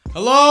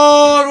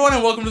Hello, everyone,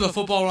 and welcome to the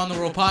Football Around the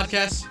World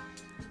podcast.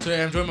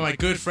 Today, I'm joined by my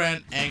good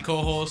friend and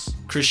co-host,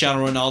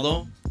 Cristiano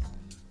Ronaldo.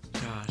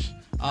 Gosh.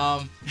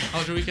 How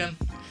was your weekend?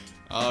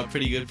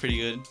 Pretty good. What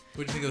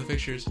do you think of the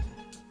fixtures?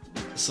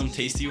 Some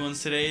tasty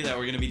ones today that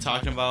we're going to be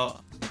talking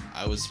about.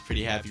 I was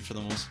pretty happy for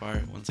the most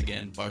part. Once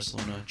again,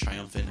 Barcelona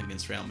triumphant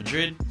against Real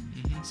Madrid.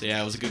 Mm-hmm. So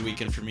yeah, it was a good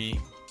weekend for me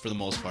for the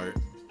most part.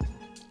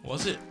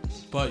 Was it?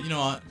 But you know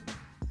what?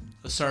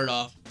 Let's start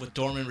off with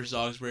Dortmund versus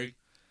Augsburg.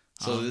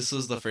 So this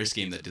was the first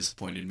game that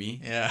disappointed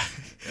me. Yeah.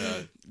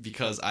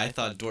 Because I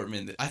thought it's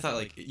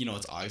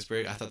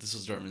Augsburg. I thought this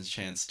was Dortmund's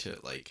chance to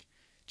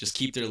just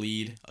keep their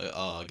lead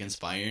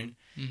against Bayern.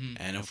 Mm-hmm.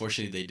 And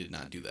unfortunately they did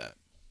not do that.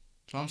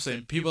 So I'm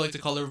saying people like to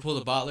call Liverpool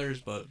the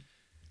bottlers, but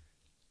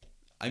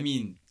I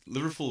mean,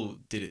 Liverpool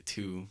did it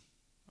too,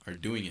 are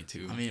doing it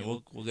too. I mean,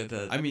 we'll get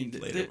that. I mean,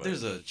 later,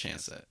 there's a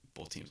chance that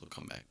both teams will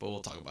come back, but we'll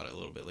talk about it a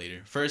little bit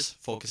later. First,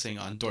 focusing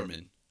on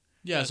Dortmund.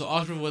 Yeah, so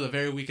Augsburg with a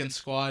very weekend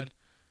squad,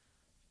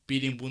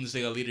 beating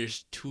Bundesliga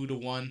leaders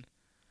 2-1.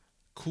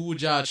 Ku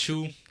Ja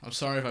Chu, I'm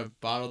sorry if I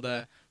bottled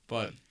that,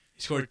 but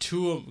he scored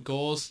 2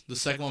 goals. The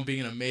second one being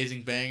an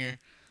amazing banger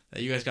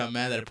that you guys got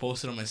mad that I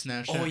posted on my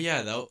Snapchat. Oh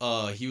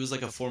yeah, he was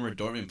like a former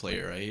Dortmund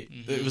player, right?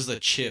 Mm-hmm. It was a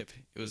chip.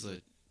 It was a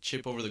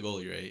chip over the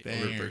goalie, right?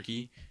 Banger. Over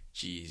Berkey.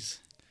 Jeez.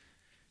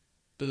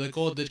 But the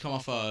goal did come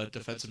off a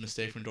defensive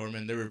mistake from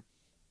Dortmund. They were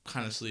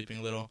kind of sleeping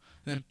a little.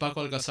 And then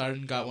Paco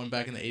Alcácer got one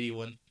back in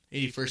the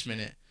 81st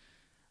minute.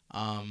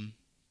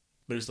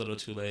 But it was a little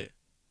too late.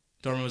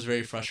 Dortmund was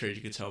very frustrated,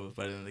 you could tell,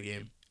 by the end of the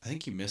game. I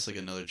think he missed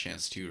another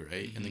chance too,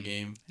 right? Mm-hmm. In the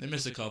game. They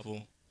missed a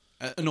couple.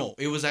 No,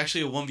 it was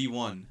actually a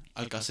 1v1.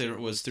 Alcácer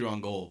was through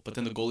on goal, but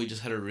then the goalie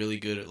just had a really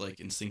good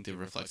instinctive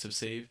reflexive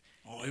save.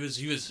 Oh,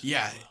 he was.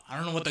 Yeah. I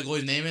don't know what the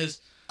goalie's name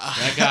is.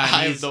 That guy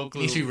I needs, have no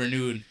clue. needs to be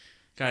renewed.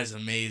 Guy's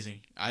amazing.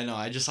 I know.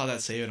 I just saw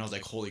that save and I was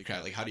like, "Holy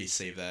crap! How do you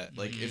save that?"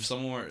 Mm-hmm. If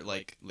someone were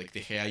like the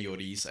Gea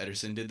Lloris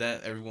Ederson did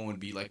that, everyone would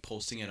be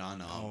posting it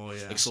on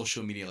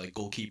social media,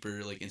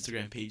 goalkeeper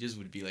Instagram pages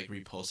would be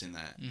reposting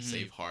that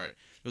save hard. It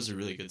was a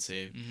really good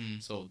save. Mm-hmm.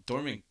 So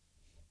Dortmund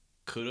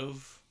could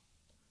have.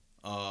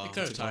 They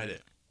could have tied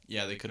it.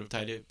 Yeah, they could have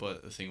tied it,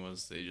 but the thing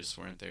was they just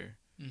weren't there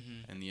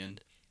in the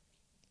end.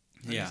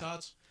 Any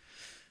thoughts?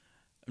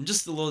 I'm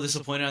just a little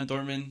disappointed on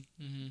Dortmund,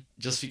 Mm-hmm.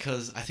 just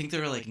because I think they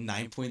were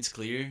 9 points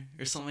clear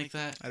or something like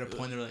that. At a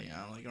point, they were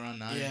around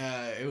 9.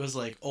 Yeah, it was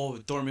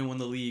Dortmund won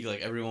the league.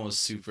 Everyone was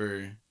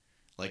super,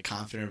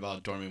 confident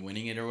about Dortmund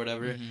winning it or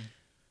whatever. Mm-hmm.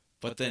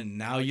 But then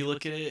now you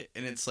look at it,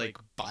 and it's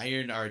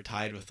Bayern are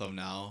tied with them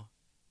now.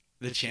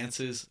 The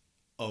chances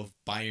of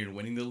Bayern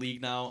winning the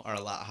league now are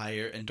a lot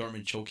higher, and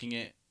Dortmund choking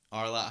it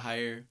are a lot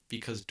higher,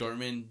 because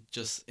Dortmund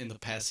just in the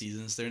past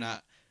seasons, they're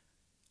not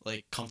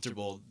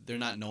comfortable. They're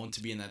not known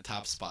to be in that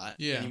top spot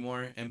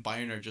anymore, and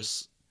Bayern are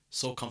just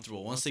so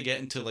comfortable. Once they get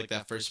into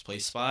that first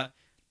place spot,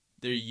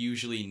 they're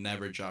usually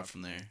never drop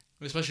from there.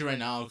 Especially right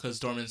now,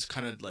 because Dortmund's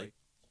kind of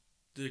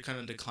they're kind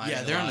of declining.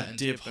 Yeah, they're on a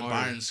dip and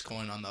hard. Bayern's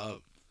going on the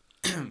up.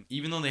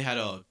 Even though they had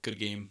a good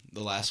game the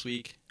last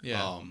week,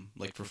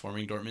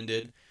 performing Dortmund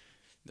did.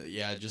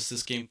 Yeah, just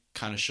this game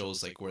kind of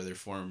shows where their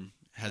form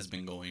has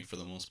been going for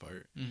the most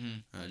part.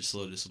 Mm-hmm. Just a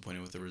little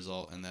disappointed with the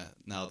result, and that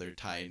now they're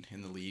tied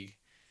in the league,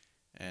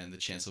 and the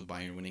chance of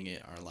Bayern winning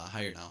it are a lot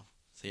higher now.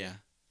 So yeah.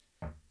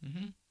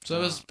 Mm-hmm. So that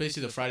was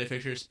basically the Friday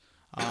fixtures.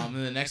 And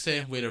the next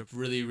day we had a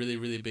really, really,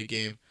 really big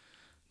game,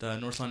 the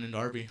North London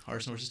Derby,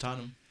 Arsenal versus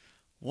Tottenham.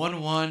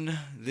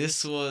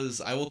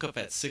 1-1. I woke up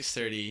at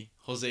 6:30.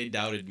 Jose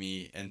doubted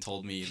me and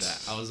told me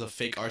that I was a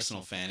fake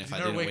Arsenal fan if I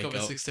didn't wake up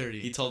at 6:30.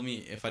 He told me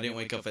if I didn't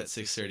wake up at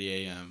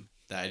 6:30 a.m.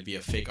 that I'd be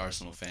a fake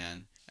Arsenal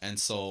fan. And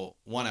so,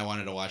 1, I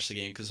wanted to watch the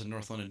game because of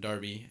North London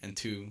Derby, and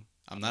 2,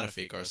 I'm not a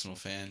fake Arsenal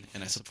fan,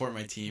 and I support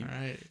my team. All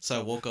right. So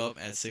I woke up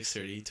at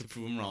 6:30 to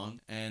prove him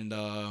wrong. And,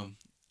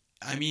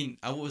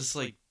 I was,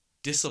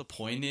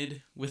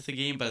 disappointed with the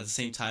game, but at the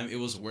same time, it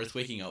was worth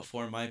waking up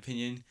for, in my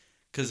opinion,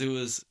 because it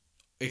was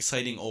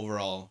exciting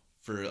overall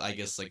for, I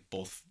guess,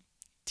 both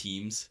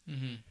teams.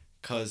 Mm-hmm.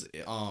 Because,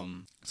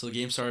 so the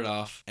game started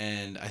off,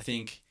 and I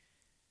think,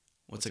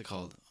 what's it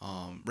called?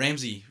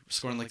 Ramsey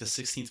scoring the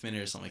 16th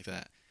minute or something like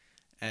that.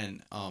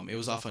 And it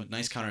was off a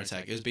nice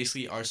counterattack. It was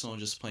basically Arsenal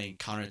just playing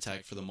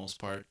counterattack for the most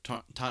part.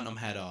 Tottenham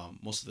had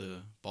most of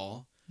the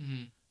ball,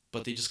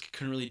 but they just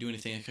couldn't really do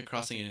anything. They kept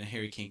crossing it, and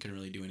Harry Kane couldn't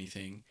really do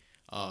anything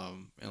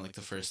in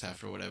the first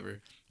half or whatever.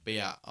 But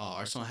yeah,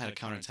 Arsenal had a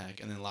counterattack,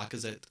 and then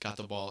Lacazette got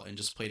the ball and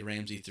just played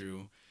Ramsey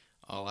through.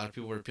 A lot of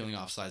people were peeling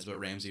offsides, but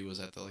Ramsey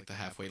was at the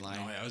halfway line.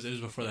 Oh yeah, it was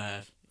before the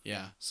half.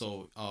 Yeah,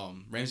 so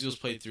Ramsey was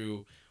played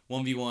through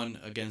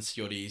 1v1 against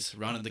Lloris,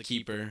 rounded the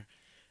keeper,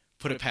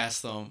 put it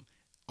past them.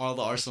 All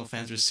the Arsenal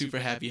fans were super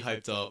happy,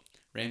 hyped up.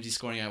 Ramsey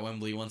scoring at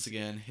Wembley once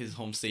again, his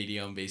home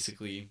stadium,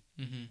 basically.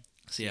 Mm-hmm.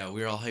 So yeah,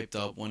 we were all hyped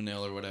up,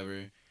 1-0 or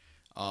whatever.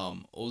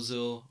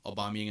 Ozil,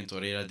 Aubameyang, and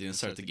Torreira didn't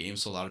start the game,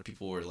 so a lot of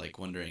people were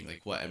wondering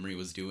what Emery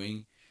was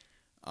doing.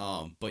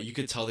 But you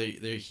could tell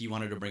he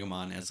wanted to bring him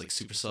on as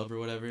super sub or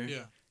whatever.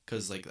 Yeah.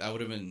 Because that would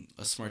have been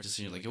a smart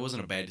decision. It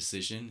wasn't a bad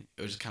decision.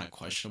 It was just kind of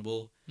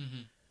questionable.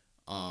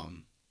 Mm-hmm.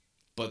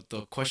 But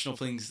the questionable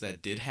things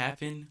that did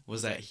happen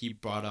was that he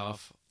brought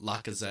off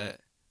Lacazette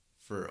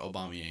for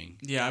Aubameyang.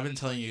 Yeah, I've been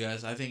telling you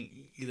guys. I think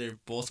either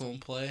both of them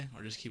play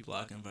or just keep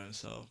Laka by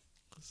himself.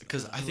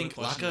 Because I think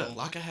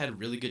Laka had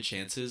really good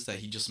chances that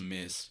he just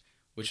missed,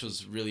 which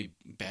was really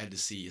bad to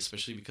see,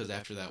 especially because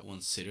after that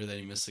one sitter that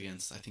he missed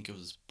against, I think it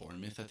was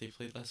Bournemouth that they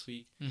played last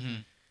week.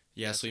 Mm-hmm.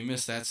 Yeah, so he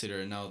missed that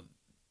sitter, and now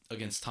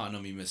against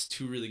Tottenham he missed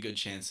 2 really good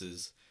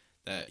chances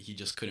that he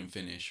just couldn't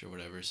finish or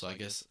whatever. So I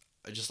guess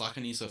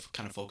Laka needs to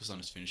kind of focus on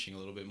his finishing a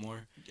little bit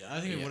more. Yeah, I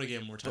think he would have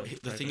given more time.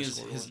 But the thing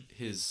is,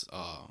 his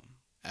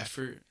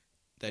effort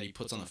that he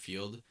puts on the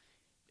field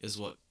is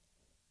what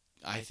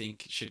I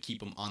think should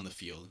keep him on the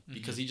field,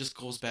 because he just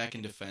goes back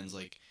and defends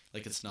like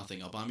it's nothing.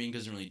 Aubameyang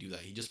doesn't really do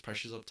that. He just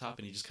pressures up top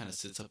and he just kind of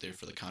sits up there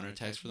for the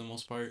counterattacks for the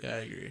most part. Yeah, I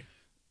agree.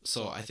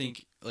 So I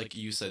think, like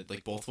you said,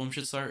 like both of them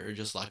should start, or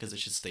just Lacazette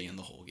should stay in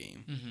the whole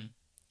game. Mm-hmm.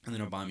 And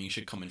then Aubameyang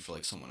should come in for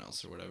like someone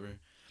else or whatever.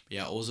 But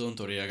yeah, Ozil and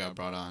Torreira got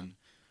brought on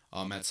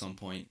at some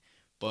point.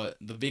 But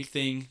the big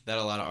thing that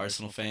a lot of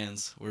Arsenal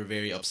fans were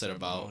very upset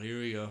about here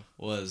we go.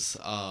 was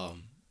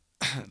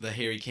the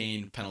Harry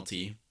Kane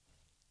penalty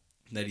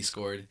that he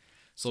scored.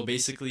 So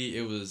basically,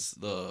 it was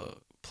the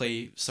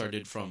play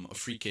started from a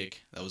free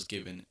kick that was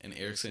given, and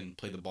Eriksen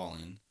played the ball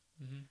in,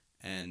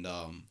 and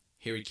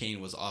Harry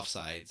Kane was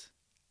offside.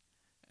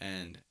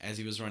 And as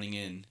he was running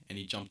in, and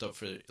he jumped up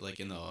for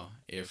in the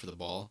air for the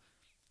ball,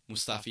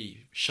 Mustafi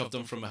shoved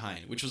him from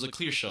behind, which was a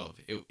clear shove.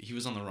 He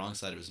was on the wrong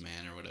side of his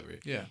man or whatever.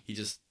 Yeah.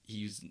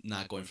 He was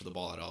not going for the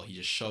ball at all. He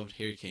just shoved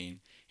Harry Kane.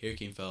 Harry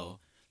Kane fell.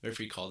 The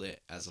referee called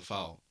it as a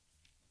foul.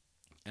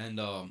 And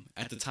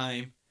at the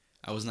time,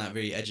 I was not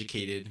very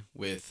educated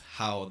with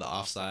how the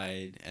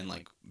offside and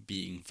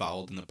being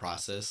fouled in the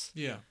process.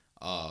 Yeah.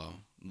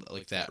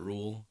 That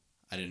rule,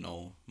 I didn't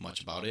know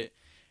much about it,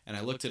 and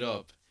I looked it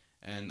up.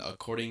 And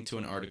according to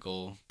an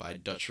article by a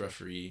Dutch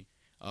referee,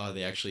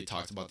 they actually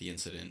talked about the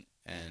incident.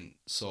 And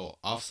so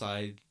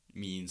offside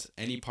means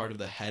any part of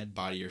the head,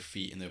 body, or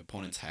feet in the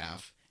opponent's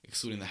half,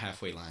 excluding the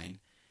halfway line,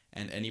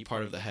 and any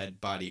part of the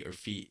head, body, or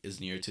feet is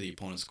nearer to the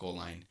opponent's goal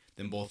line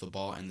than both the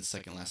ball and the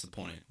second last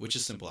opponent, which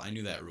is simple. I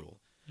knew that rule.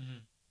 Mm-hmm.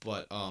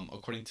 But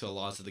according to the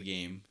laws of the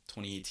game,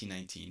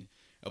 2018-19,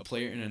 a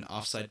player in an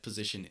offside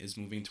position is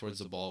moving towards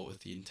the ball with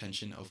the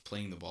intention of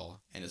playing the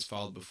ball and is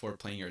fouled before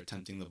playing or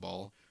attempting the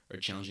ball or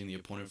challenging the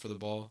opponent for the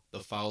ball. The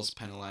foul is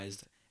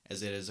penalized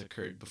as it has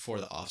occurred before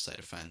the offside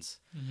offense.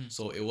 Mm-hmm.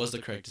 So it was the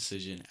correct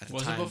decision at the time.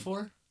 Was it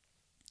before?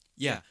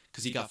 Yeah,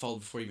 because he got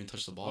fouled before he even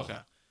touched the ball. Okay.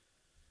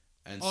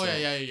 And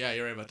yeah,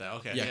 you're right about that.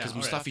 Okay. Yeah, because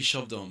Mustafi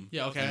shoved him.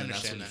 Yeah, okay, I understand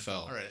that's when that. he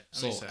fell. All right.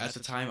 So at the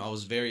time, I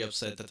was very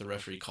upset that the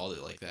referee called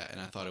it like that,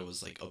 and I thought it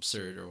was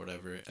absurd or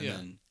whatever. And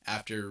then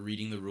after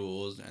reading the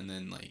rules and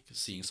then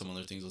seeing some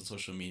other things on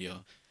social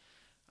media,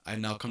 I've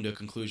now come to a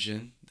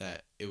conclusion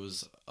that it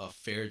was a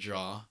fair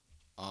draw.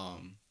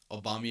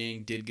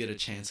 Aubameyang did get a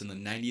chance in the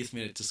 90th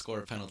minute to score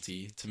a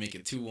penalty to make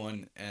it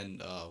 2-1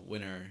 and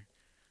win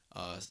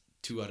our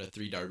 2 out of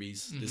 3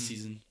 derbies this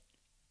season.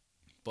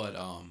 But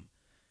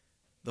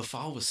the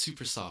foul was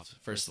super soft,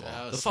 first of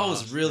all. The foul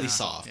was really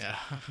soft. Yeah.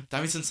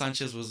 Davinson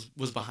Sanchez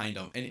was behind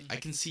him. And I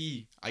can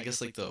see, I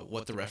guess,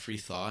 what the referee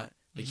thought.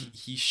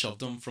 He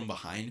shoved him from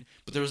behind,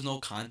 but there was no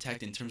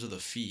contact in terms of the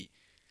feet.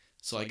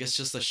 So I guess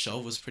just the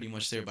shove was pretty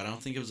much there, but I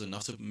don't think it was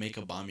enough to make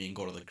Aubameyang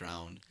go to the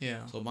ground.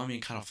 Yeah. So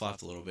Aubameyang kind of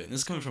flopped a little bit. And this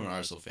is coming from an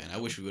Arsenal fan. I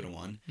wish we would have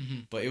won. Mm-hmm.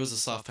 But it was a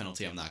soft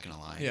penalty, I'm not going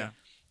to lie. Yeah.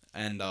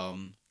 And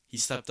he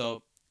stepped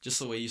up. Just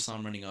the way you saw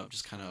him running up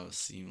just kind of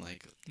seemed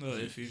like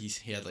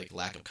he had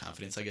lack of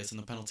confidence, I guess, in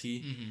the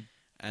penalty. Mm-hmm.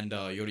 And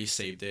Yori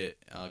saved it.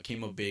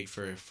 Came up big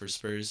for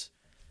Spurs.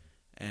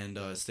 And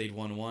it stayed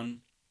 1-1.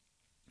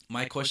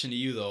 My question to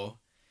you, though,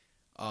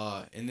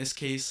 in this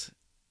case,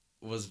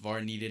 was VAR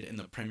needed in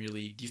the Premier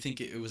League? Do you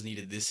think it was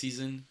needed this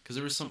season? Because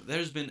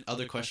there's been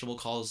other questionable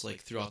calls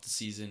throughout the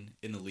season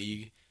in the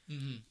league.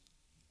 Mm-hmm.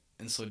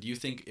 And so do you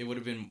think it would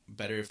have been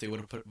better if they would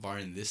have put VAR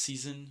in this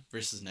season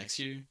versus next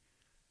year?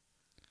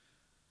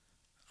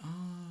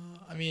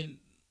 I mean,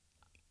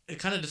 it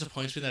kind of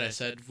disappoints me that I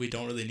said we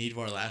don't really need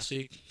VAR last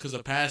week, because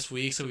the past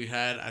weeks that we've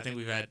had, I think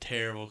we've had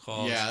terrible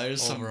calls. Yeah,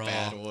 there's overall. some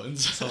bad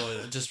ones. So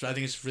I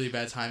think it's really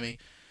bad timing,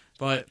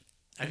 but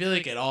I feel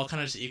like it all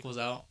kind of just equals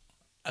out.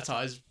 That's how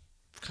I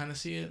kind of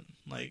see it.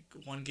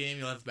 One game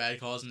you'll have bad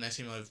calls, and next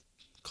game you'll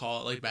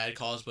have bad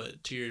calls,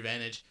 but to your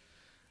advantage.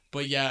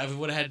 But yeah, if we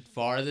would have had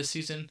VAR this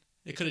season,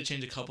 it could have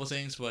changed a couple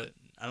things, but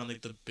I don't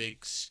think the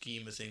big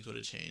scheme of things would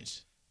have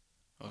changed.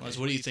 Okay.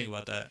 What do you think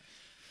about that?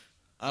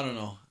 I don't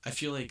know. I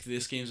feel like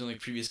this game's and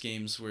previous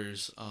games where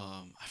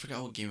I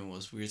forgot what game it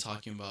was. We were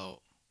talking about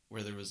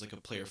where there was a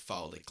player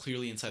fouled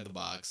clearly inside the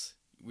box.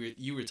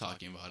 You were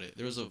talking about it.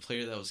 There was a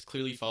player that was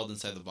clearly fouled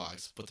inside the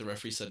box, but the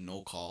referee said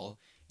no call.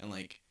 And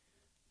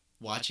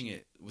watching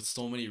it with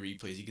so many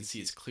replays, you can see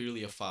it's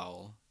clearly a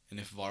foul. And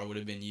if VAR would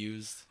have been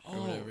used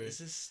or whatever. Is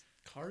this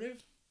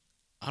Cardiff?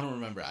 I don't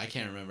remember. I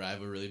can't remember. I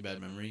have a really bad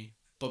memory.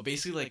 But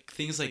basically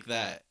things like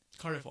that.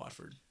 Cardiff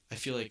Watford. I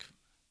feel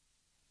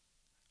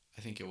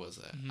I think it was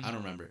that. Mm-hmm. I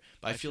don't remember.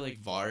 But I feel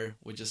VAR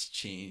would just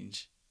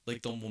change the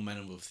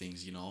momentum of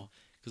things,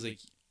 because like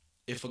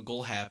if a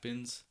goal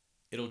happens,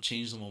 it'll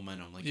change the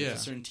momentum. Like if a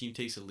certain team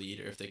takes a lead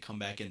or if they come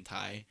back and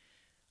tie,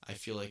 I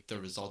feel like the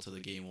result of the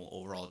game will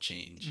overall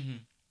change. Mm-hmm.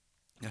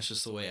 That's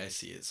just the way I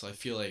see it. So I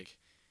feel like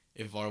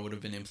if VAR would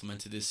have been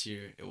implemented this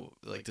year,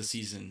 like the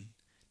season,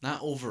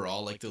 not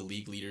overall, like the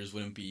league leaders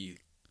wouldn't be,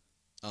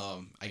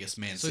 I guess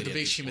Man So City. the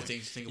big scheme of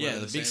things, think about yeah,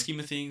 it the big scheme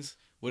of things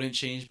wouldn't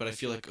change, but I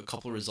feel like a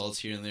couple of results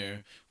here and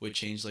there would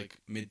change like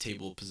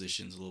mid-table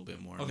positions a little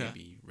bit more. Okay.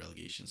 Maybe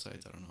relegation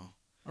sides. I don't know.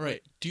 All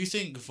right. Do you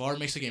think VAR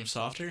makes the game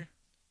softer?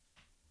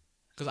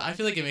 Because I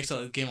feel like it makes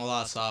the game a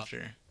lot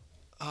softer.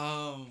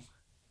 I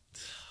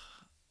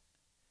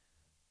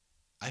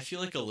feel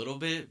like a little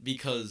bit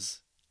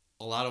because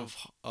a lot of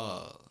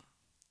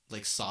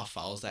like soft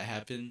fouls that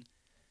happen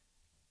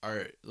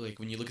are like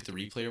when you look at the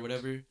replay or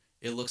whatever,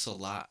 it looks a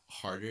lot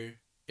harder.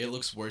 It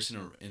looks worse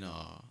in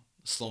a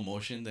slow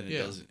motion than it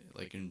does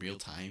like in real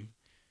time.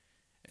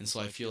 And so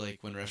I feel like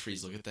when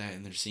referees look at that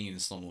and they're seeing it in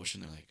slow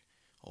motion, they're like,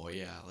 "Oh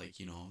yeah, like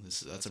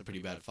that's a pretty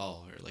bad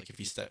foul." Or like if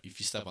you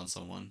step on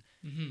someone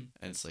and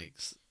it's like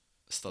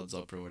studs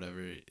up or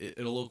whatever,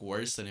 it'll look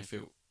worse than if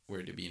it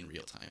were to be in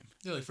real time.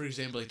 Yeah, like for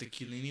example, like the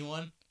Chiellini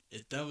one.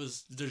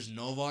 There's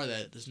no VAR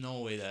there's no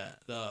way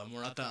that the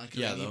Morata and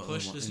Chiellini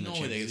push. There's no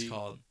way that it's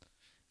called.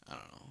 I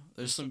don't know.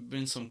 There's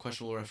been some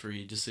questionable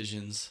referee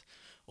decisions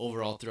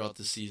overall throughout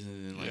the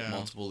season in like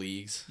multiple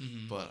leagues,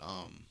 but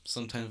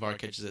sometimes VAR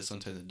catches it,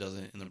 sometimes it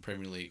doesn't. In the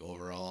Premier League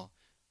overall,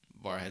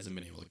 VAR hasn't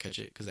been able to catch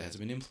it because it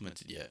hasn't been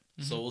implemented yet.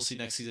 So we'll see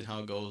next season how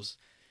it goes.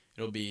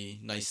 It'll be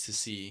nice to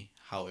see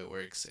how it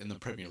works in the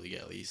Premier League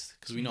at least,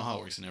 because we know how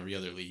it works in every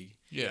other league.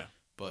 Yeah.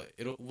 But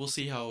we'll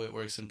see how it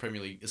works in Premier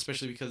League,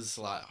 especially because it's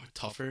a lot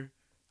tougher.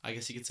 I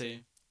guess you could say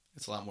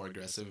it's a lot more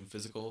aggressive and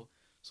physical.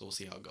 So we'll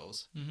see how it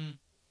goes.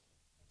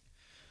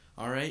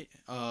 All right.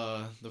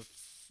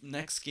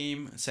 Next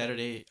game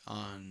Saturday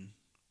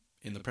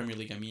in the Premier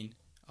League,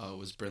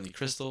 was Burnley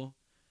Crystal.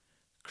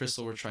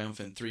 Crystal were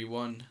triumphant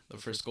 3-1. The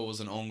first goal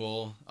was an own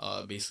goal.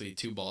 Basically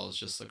 2 balls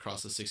just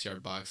across the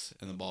 6-yard box,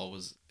 and the ball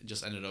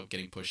just ended up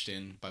getting pushed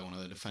in by one of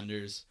the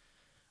defenders.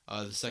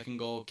 The second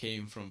goal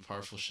came from a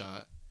powerful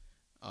shot.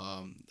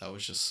 That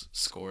was just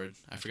scored.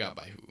 I forgot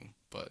by who,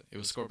 but it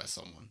was scored by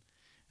someone.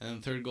 And then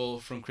the third goal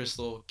from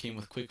Crystal came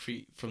with quick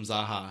feet from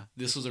Zaha.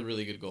 This was a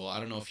really good goal. I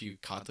don't know if you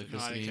caught the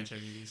Crystal game,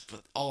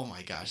 but oh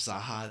my gosh,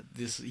 Zaha!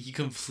 He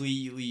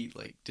completely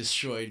like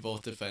destroyed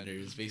both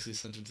defenders. Basically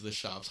sent them to the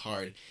shops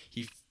hard.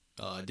 He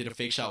did a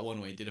fake shot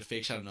one way, did a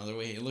fake shot another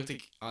way. It looked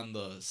like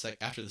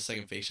after the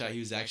second fake shot, he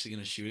was actually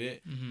gonna shoot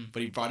it,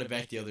 but he brought it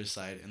back the other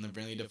side, and the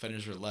Burnley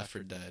defenders were left for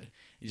dead.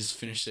 He just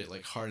finished it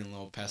like hard and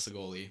low past the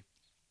goalie.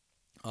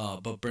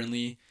 But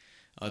Burnley,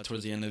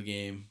 towards the end of the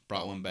game,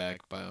 brought one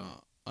back by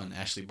an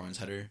Ashley Barnes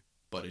header,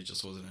 but it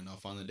just wasn't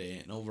enough on the day.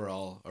 And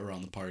overall,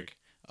 around the park,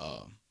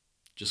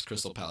 just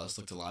Crystal Palace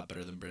looked a lot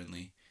better than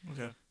Burnley.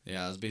 Okay.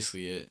 Yeah, that's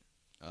basically it.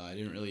 I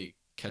didn't really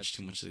catch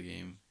too much of the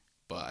game,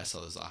 but I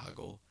saw the Zaha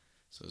goal,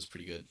 so it was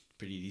pretty good,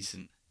 pretty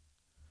decent.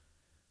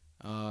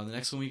 The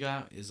next one we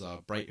got is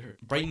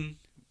Brighton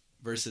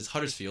versus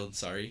Huddersfield.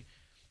 Sorry,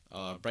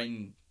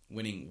 Brighton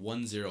winning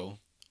 1-0.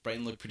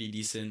 Brighton looked pretty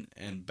decent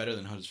and better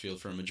than Huddersfield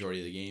for a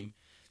majority of the game.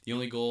 The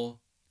only goal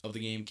of the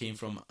game came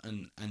from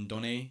an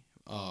Andone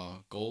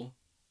goal,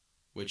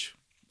 which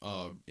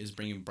is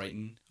bringing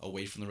Brighton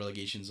away from the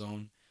relegation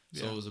zone.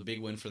 So it was a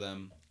big win for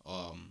them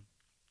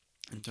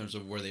in terms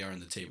of where they are in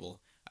the table.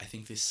 I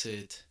think they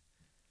sit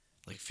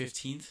like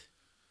 15th.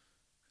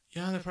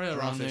 Yeah, they're probably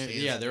around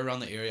 15th. Yeah, they're around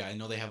the area. I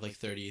know they have like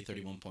 30,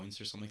 31 points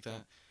or something like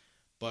that.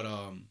 But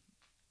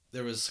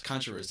there was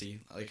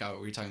controversy, like how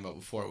we were talking about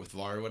before with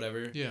VAR or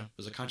whatever. Yeah. It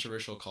was a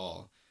controversial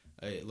call.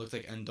 It looked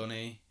like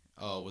Andone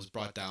was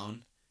brought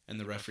down, and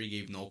the referee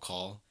gave no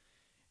call.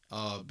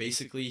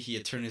 Basically, he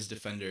had turned his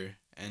defender,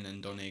 and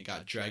Andone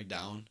got dragged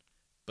down,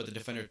 but the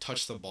defender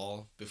touched the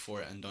ball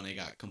before Andone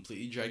got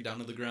completely dragged down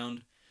to the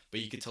ground. But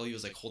you could tell he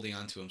was like holding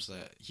on to him so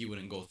that he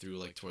wouldn't go through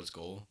like towards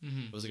goal.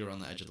 It was like around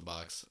the edge of the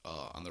box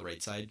on the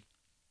right side.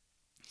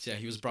 So yeah,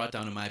 he was brought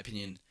down. In my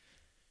opinion,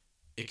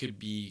 it could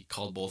be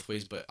called both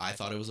ways, but I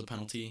thought it was a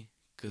penalty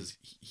because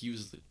he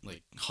was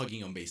like hugging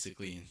him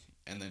basically,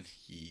 and then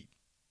he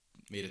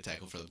made a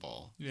tackle for the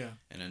ball. Yeah.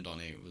 And then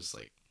Andone was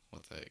like,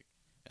 "What the heck?"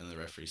 And the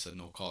referee said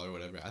no call or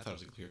whatever. I thought it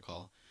was a clear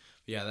call.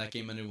 But yeah, that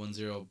game ended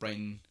 1-0.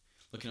 Brighton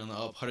looking on the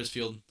up.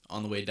 Huddersfield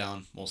on the way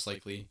down, most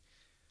likely.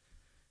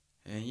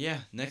 And yeah,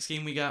 next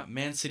game we got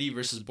Man City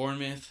versus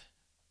Bournemouth.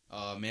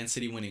 Man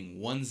City winning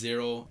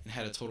 1-0 and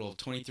had a total of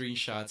 23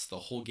 shots the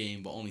whole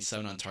game, but only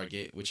 7 on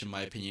target, which in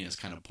my opinion is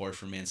kind of poor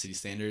for Man City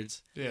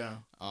standards. Yeah.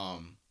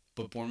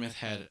 But Bournemouth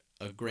had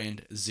a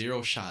grand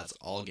 0 shots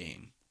all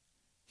game,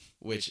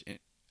 which,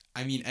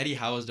 I mean, Eddie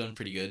Howe has done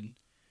pretty good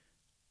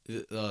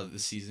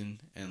this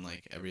season and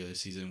like every other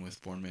season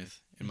with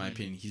Bournemouth. In my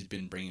opinion, he's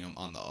been bringing them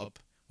on the up.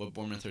 What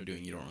Bournemouth are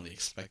doing, you don't really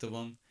expect of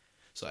them.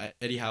 So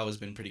Eddie Howe has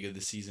been pretty good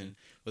this season.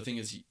 The thing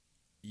is,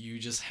 you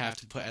just have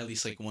to put at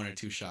least like 1 or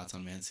 2 shots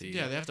on Man City.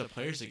 Yeah, they have the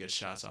players to get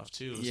shots off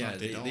too. It's yeah,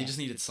 they just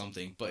needed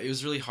something. But it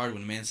was really hard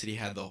when Man City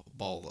had the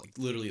ball like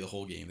literally the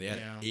whole game. They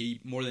had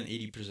more than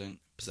 80%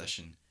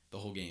 possession, the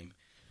whole game.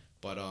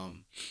 But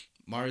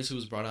Mahrez, who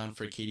was brought on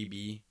for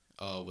KDB,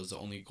 was the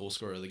only goal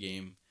scorer of the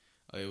game.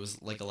 It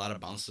was like a lot of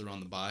bounces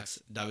around the box.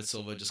 David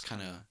Silva just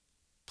kind of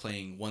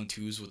playing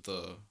 1-2s with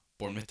the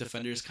Bournemouth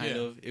defenders, kind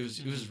of. It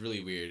was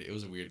really weird. It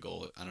was a weird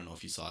goal. I don't know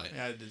if you saw it.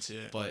 Yeah, I did see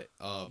it. But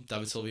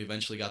David Silva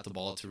eventually got the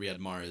ball to Riyad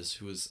Mahrez,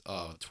 who was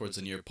towards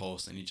the near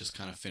post, and he just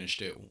kind of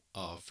finished it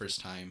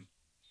first time,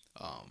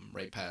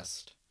 right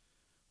past,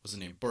 what's the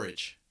name,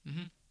 Burridge,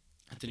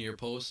 at the near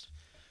post.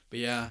 But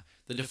yeah,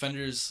 the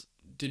defenders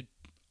did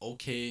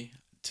okay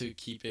to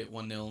keep it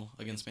 1-0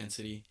 against Man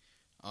City.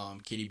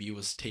 KDB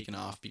was taken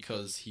off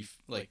because he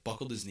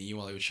buckled his knee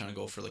while he was trying to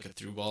go for like a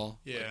through ball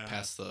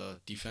past the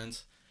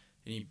defense,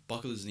 and he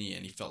buckled his knee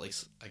and he felt like,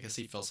 I guess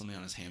he felt something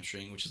on his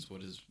hamstring, which is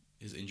what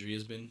his injury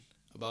has been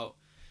about.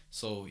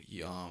 So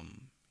he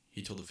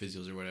told the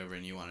physios or whatever,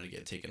 and he wanted to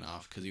get taken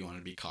off because he wanted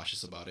to be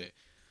cautious about it.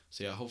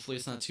 So yeah, hopefully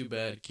it's not too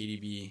bad.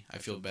 KDB, I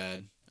feel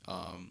bad.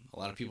 A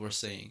lot of people are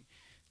saying,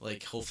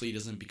 like, hopefully he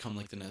doesn't become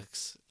like the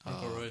next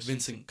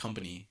Vincent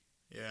Kompany.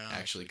 Yeah.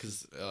 Actually,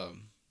 because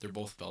they're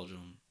both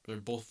Belgium. They're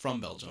both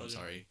from Belgium.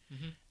 Sorry.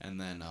 And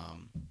then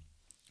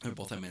they're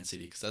both at Man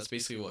City, because that's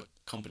basically what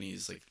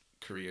Kompany's like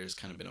career has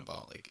kind of been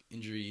about, like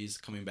injuries,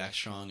 coming back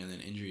strong, and then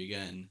injury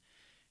again.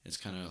 It's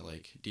kind of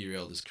like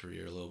derailed his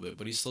career a little bit,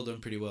 but he's still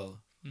done pretty well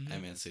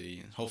at Man City.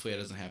 And hopefully it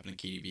doesn't happen to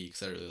KDB,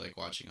 because I really like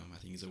watching him. I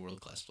think he's a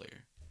world class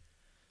player.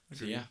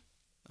 So yeah,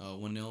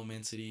 1-0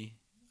 Man City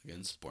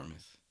against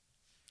Bournemouth.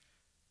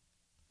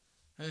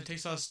 And it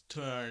takes us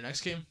to our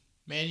next game,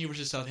 Man U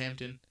versus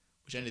Southampton,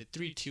 which ended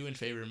 3-2 in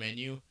favor of Man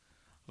U.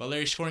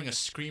 Valeri scoring a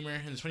screamer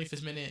in the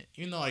 25th minute,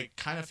 even though I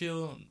kind of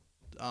feel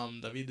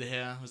David De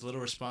Gea was a little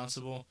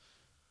responsible.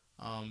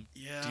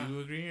 Yeah. Do you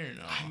agree or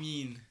no? I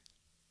mean,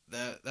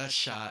 that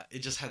shot, it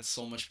just had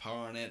so much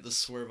power on it. The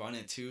swerve on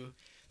it too.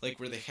 Like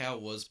where De Gea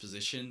was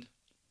positioned,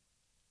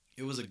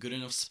 it was a good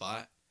enough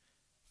spot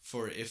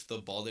for if the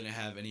ball didn't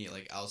have any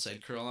like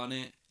outside curl on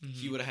it,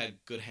 he would have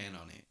had good hand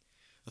on it.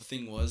 The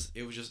thing was,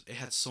 it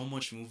had so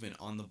much movement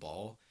on the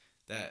ball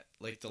that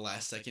like the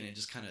last second it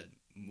just kind of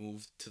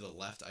moved to the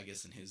left, I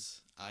guess, in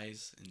his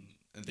eyes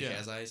and De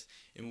Gea's eyes.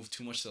 It moved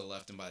too much to the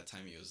left, and by the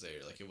time he was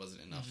there, like it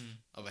wasn't enough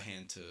of a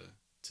hand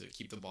to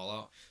keep the ball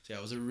out. So yeah,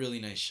 it was a really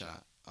nice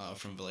shot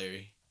from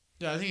Valeri.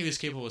 Yeah, I think he was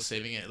capable of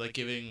saving it, like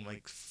giving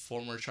like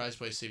 4 more tries,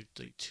 but he saved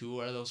like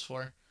 2 out of those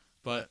 4.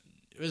 But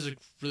it was a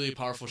really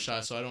powerful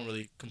shot, so I don't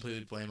really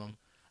completely blame him.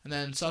 And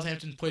then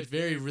Southampton played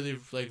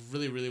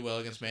really well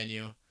against Man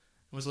U.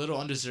 It was a little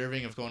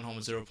undeserving of going home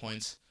with 0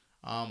 points.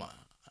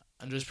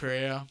 Andres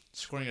Pereira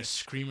scoring a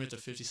screamer at the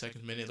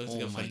 52nd minute. Looks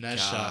like a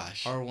finesse shot.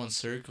 R1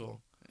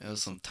 circle. That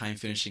was some time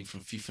finishing from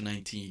FIFA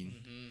 19.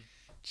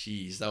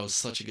 Jeez, that was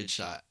such a good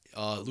shot.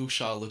 Luke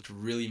Shaw looked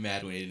really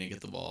mad when he didn't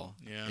get the ball.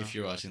 Yeah. If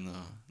you're watching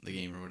the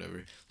game or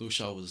whatever, Luke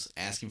Shaw was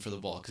asking for the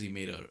ball because he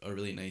made a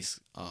really nice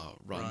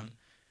run.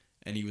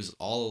 And he was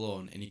all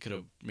alone, and he could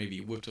have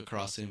maybe whipped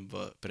across him,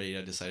 but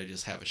Pereira decided to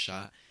just have a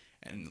shot.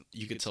 And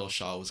you could tell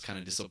Shaw was kind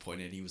of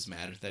disappointed. He was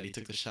mad that he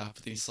took the shot,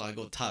 but then he saw it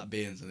go top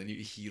bins, and then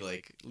he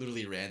like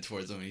literally ran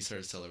towards him and he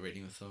started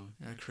celebrating with him.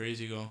 Yeah,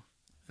 crazy goal.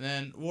 And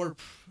then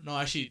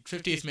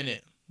 58th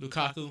minute,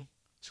 Lukaku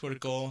scored a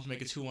goal to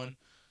make it 2-1.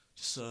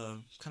 Just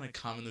kind of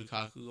common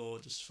Lukaku goal,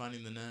 just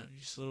finding the net.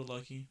 Just a little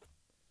lucky.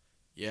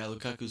 Yeah,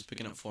 Lukaku's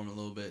picking up form a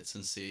little bit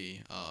since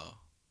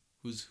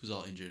who's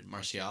all injured?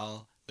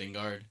 Martial,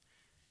 Lingard.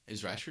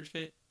 Is Rashford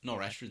fit? No,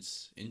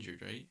 Rashford's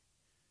injured, right?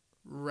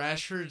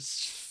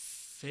 Rashford's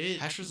fit.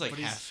 Rashford's like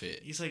half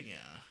fit. He's like,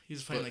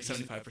 he's playing like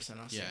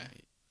 75% also. Yeah,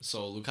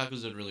 so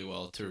Lukaku's did really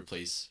well to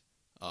replace,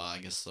 I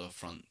guess, the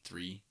front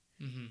 3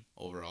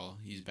 overall.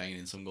 He's banging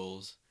in some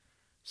goals,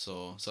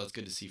 so it's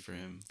good to see for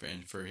him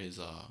and for his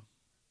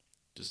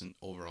just an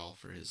overall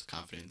for his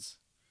confidence.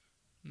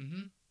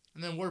 And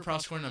then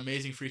Ward-Prowse scored an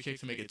amazing free kick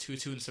to make it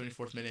 2-2 in the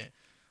 74th minute.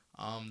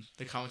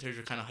 The commentators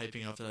are kind of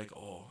hyping up. They're like,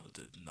 "Oh,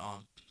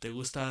 te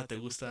gusta," they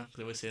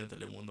always say it in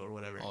Telemundo or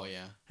whatever. Oh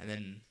yeah. And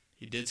then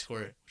he did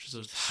score it, which is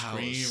a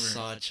screamer.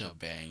 Such a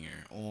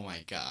banger! Oh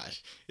my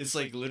gosh, it's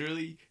like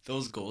literally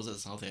those goals that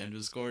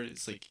Southampton scored.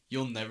 It's like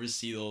you'll never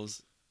see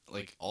those.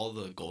 Like all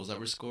the goals that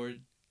were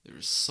scored, they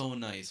were so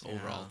nice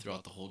overall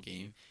throughout the whole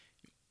game.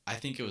 I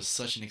think it was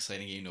such an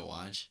exciting game to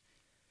watch.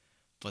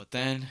 But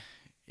then,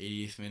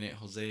 80th minute,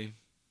 Jose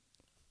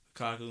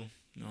Lukaku,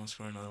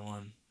 scoring another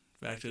one.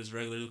 Back to his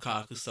regular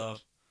Lukaku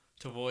stuff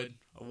to avoid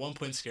a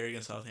 1-point scare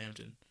against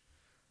Southampton.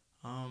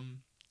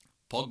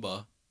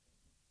 Pogba,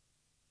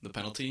 the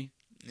penalty.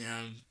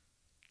 Yeah,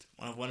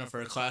 went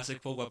for a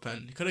classic Pogba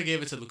pen. He could have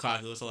gave it to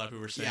Lukaku. That's a lot of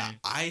people were saying. Yeah,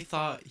 I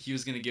thought he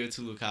was gonna give it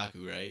to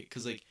Lukaku, right?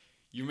 Because like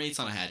your mate's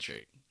on a hat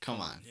trick. Come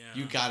on,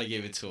 you gotta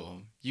give it to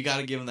him. You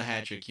gotta give him the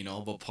hat trick,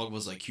 But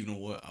Pogba's like, you know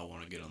what? I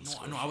want to get on the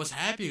score. No, I was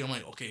happy. I'm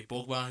like, okay,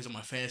 Pogba, he's on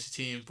my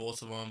fantasy team,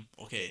 both of them.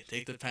 Okay,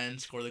 take the pen,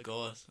 score the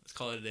goal. Let's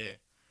call it a day.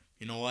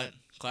 You know what?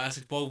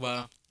 Classic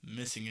Pogba,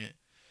 missing it.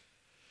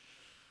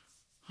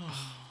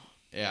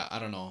 Yeah, I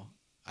don't know.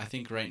 I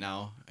think right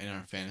now in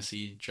our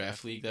fantasy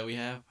draft league that we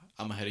have,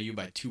 I'm ahead of you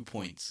by 2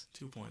 points.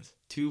 2 points.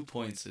 2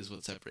 points is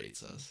what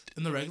separates us.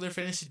 In the regular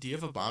fantasy, do you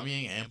have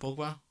Aubameyang and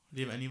Pogba?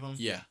 Do you have any of them?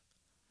 Yeah.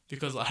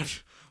 Because a lot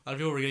of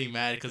people were getting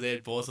mad because they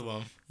had both of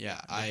them. Yeah,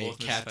 They I both missed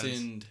defense.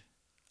 captained.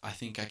 I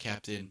think I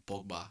captained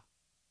Pogba.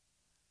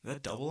 Does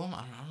that double them?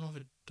 I don't know if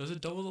it does.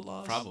 It double the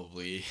loss?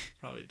 Probably.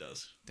 Probably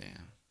does.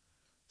 Damn.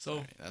 So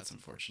Alright, that's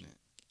unfortunate.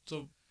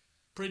 so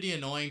pretty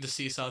annoying to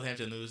see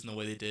Southampton lose in the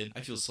way they did.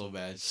 I feel so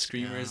bad.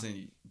 Screamers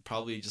and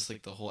probably just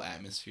like the whole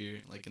atmosphere,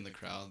 like in the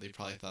crowd. They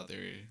probably thought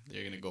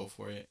they're gonna go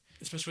for it.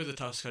 Especially with the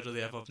tough schedule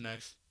they have up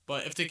next.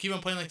 But if they keep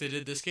on playing like they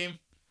did this game,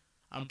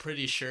 I'm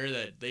pretty sure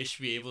that they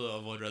should be able to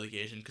avoid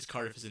relegation because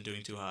Cardiff isn't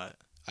doing too hot.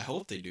 I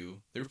hope they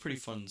do. They're a pretty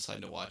fun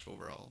side to watch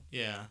overall.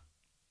 Yeah.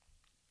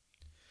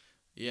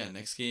 Yeah,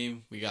 next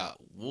game we got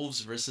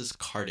Wolves versus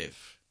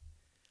Cardiff.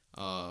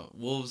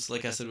 Wolves,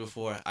 like I said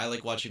before, I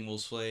like watching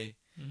Wolves play.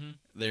 Mm-hmm.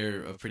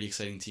 They're a pretty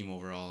exciting team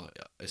overall,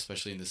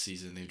 especially in this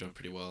season. They've done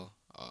pretty well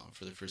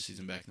for their first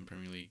season back in the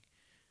Premier League.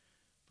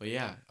 But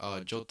yeah,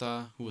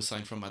 Jota, who was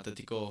signed from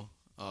Atletico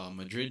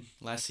Madrid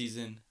last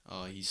season,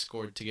 he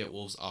scored to get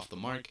Wolves off the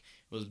mark.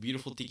 It was a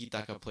beautiful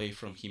tiki-taka play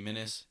from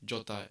Jimenez,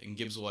 Jota, and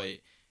Gibbs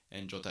White,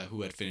 and Jota,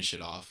 who had finished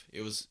it off.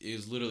 It was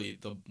literally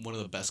one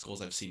of the best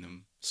goals I've seen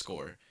him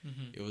score.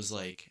 Mm-hmm. It was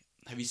like,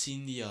 have you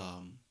seen the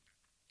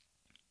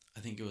I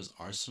think it was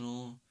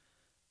Arsenal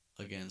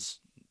against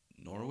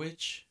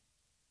Norwich?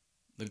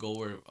 The goal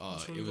where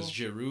it was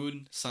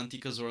Giroud, Santi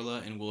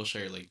Cazorla, and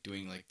Wilshere like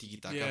doing like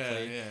tiki-taka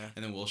play,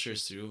 and then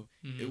Wilshere's through.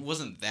 Mm-hmm. It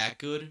wasn't that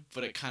good,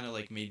 but it kind of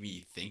like made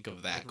me think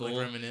of that goal.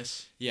 Like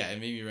reminisce. Yeah, it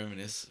made me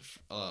reminisce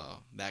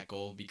that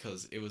goal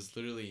because it was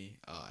literally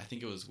I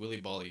think it was Willy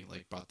Bolly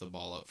like brought the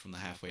ball up from the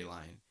halfway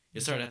line.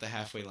 It started at the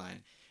halfway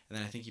line, and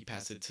then I think he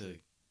passed it to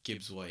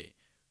Gibbs White,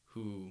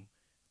 who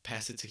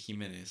passed it to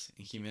Jimenez,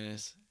 and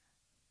Jimenez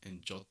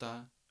and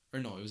Jota, or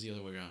no, it was the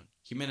other way around.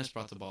 Jimenez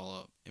brought the ball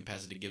up and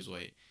passed it to Gibbs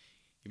White.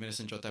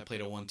 Jimenez and Jota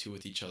played a 1-2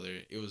 with each other.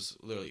 It was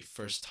literally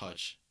first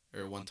touch,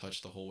 or one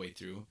touch the whole way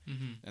through.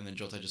 Mm-hmm. And then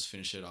Jota just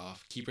finished it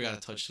off. Keeper got a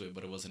touch to it,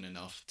 but it wasn't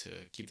enough to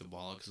keep the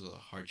ball because it was a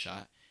hard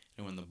shot.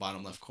 And went in the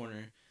bottom left corner.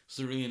 It was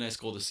a really nice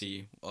goal to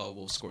see.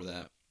 We'll score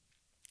that.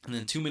 And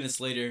then 2 minutes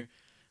later,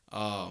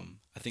 I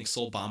think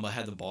Sol Bamba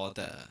had the ball at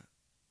the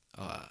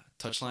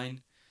touchline.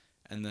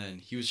 And then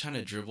he was trying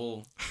to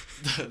dribble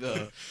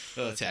the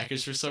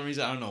attackers for some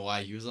reason. I don't know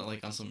why. He was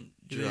like on some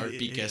Gerard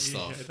Piqué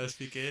stuff. Yeah, that's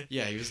Piqué.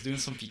 Yeah, he was doing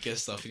some Piqué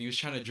stuff, and he was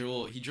trying to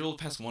dribble. He dribbled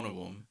past one of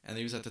them, and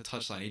he was at the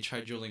touchline. He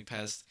tried dribbling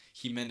past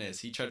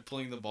Jimenez. He tried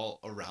pulling the ball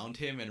around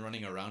him and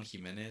running around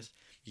Jimenez.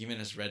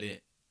 Jimenez read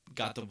it,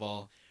 got the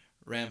ball,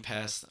 ran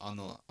past on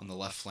the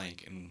left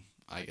flank, in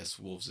I guess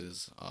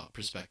Wolves'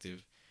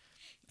 perspective.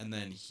 And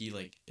then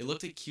it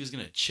looked like he was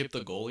gonna chip the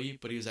goalie,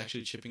 but he was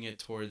actually chipping it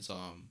towards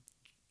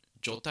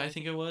Jota, I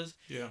think it was.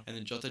 Yeah. And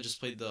then Jota just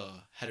played the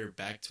header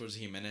back towards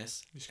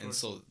Jimenez. And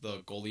so the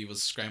goalie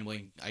was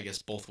scrambling, I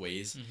guess, both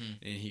ways.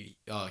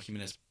 Mm-hmm. And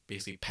Jimenez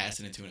basically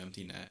passed it into an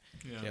empty net.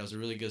 Yeah. It was a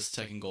really good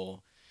second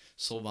goal.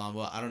 Sol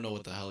Bamba, I don't know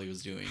what the hell he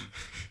was doing.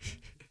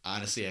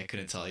 Honestly, I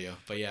couldn't tell you.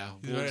 But yeah,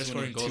 Wolves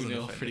winning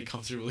 2-0 pretty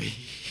comfortably.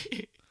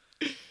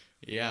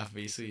 Yeah,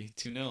 basically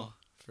 2-0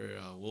 for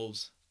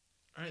Wolves.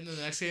 All right, and then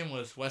the next game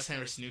was West Ham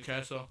versus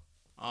Newcastle.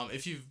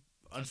 If you've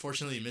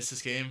unfortunately missed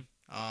this game,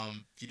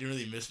 you didn't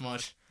really miss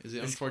much. Is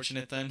it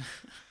unfortunate then?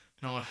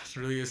 No, it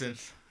really isn't.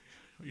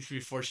 You should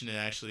be fortunate,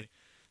 actually.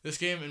 This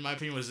game, in my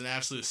opinion, was an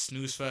absolute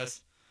snooze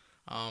fest.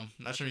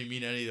 Not sure if you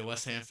mean any of the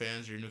West Ham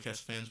fans or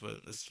Newcastle fans,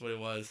 but that's what it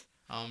was.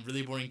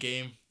 Really boring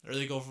game.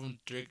 Early goal from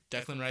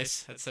Declan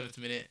Rice at the 7th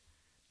minute.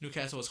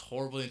 Newcastle was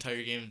horrible the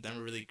entire game.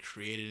 Never really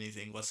created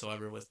anything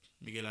whatsoever with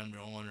Miguel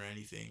Almiron or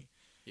anything.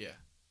 Yeah.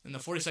 In the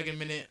 42nd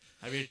minute,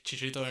 Javier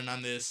Chicharito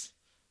Hernandez,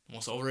 the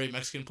most overrated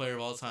Mexican player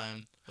of all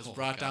time, was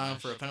brought down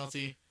for a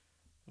penalty.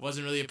 It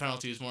wasn't really a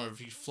penalty. It was more of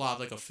he flopped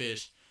like a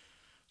fish.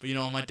 But,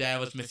 my dad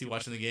was Mithy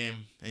watching the game,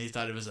 and he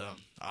thought it was an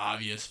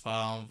obvious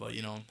foul. But,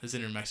 his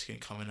inner Mexican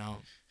coming out.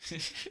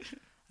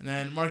 And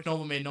then Mark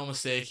Noble made no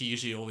mistake. He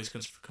usually always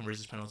converts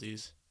his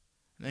penalties.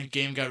 And then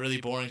game got really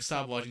boring.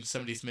 Stopped watching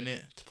 70th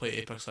minute to play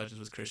Apex Legends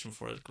with Christian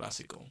for the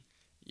Clásico.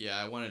 Yeah,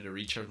 I wanted to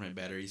recharge my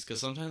batteries. Because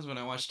sometimes when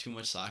I watch too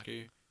much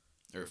soccer,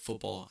 or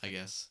football, I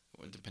guess,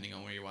 depending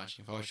on where you're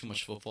watching. If I watch too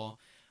much football,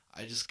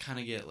 I just kind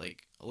of get,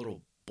 a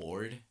little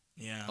bored.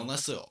 Yeah.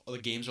 Unless the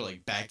games are,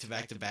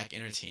 back-to-back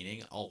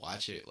entertaining, I'll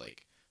watch it,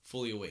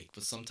 fully awake.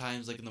 But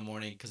sometimes, in the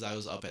morning, because I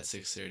was up at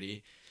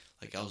 6:30,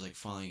 I was,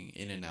 falling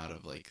in and out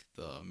of,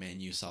 the Man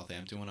U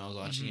Southampton when I was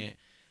watching it.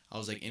 I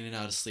was, in and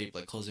out of sleep,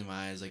 closing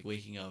my eyes,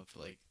 waking up,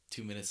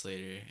 2 minutes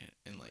later.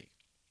 And,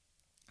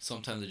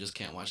 sometimes I just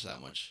can't watch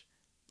that much,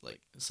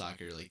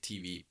 soccer,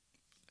 TV.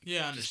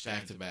 Yeah, I understand.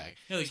 Back to back.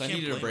 Yeah, so I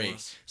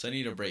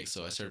needed a break.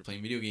 So I started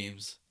playing video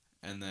games,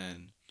 and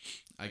then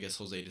I guess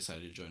Jose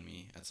decided to join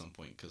me at some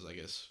point because I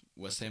guess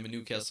West Ham and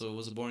Newcastle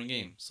was a boring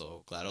game.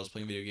 So glad I was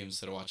playing video games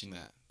instead of watching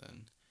that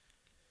then.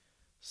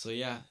 So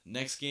yeah,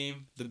 next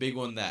game, the big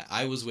one that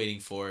I was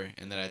waiting for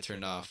and that I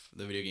turned off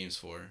the video games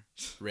for,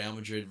 Real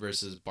Madrid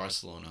versus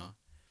Barcelona.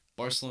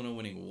 Barcelona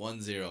winning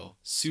 1-0.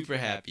 Super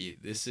happy.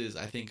 This is,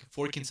 I think,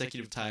 4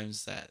 consecutive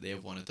times that they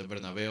have won at the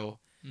Bernabeu.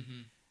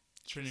 Mm-hmm.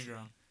 Training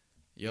ground.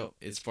 Yep,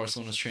 it's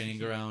Barcelona's training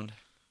ground.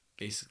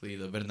 basically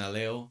the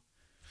Bernaleo.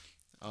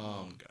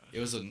 gosh. It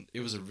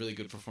was a really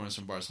good performance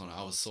from Barcelona.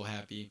 I was so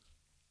happy.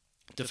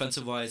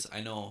 Defensive wise,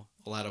 I know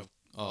a lot of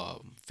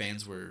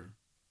fans were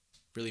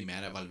really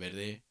mad at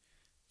Valverde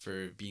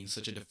for being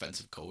such a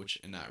defensive coach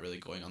and not really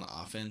going on the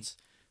offense.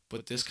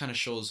 But this kind of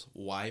shows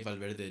why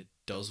Valverde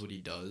does what he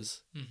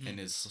does and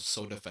is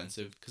so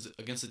defensive. Because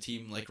against a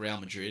team like Real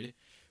Madrid,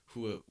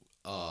 who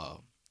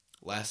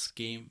last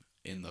game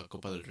in the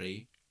Copa del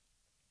Rey,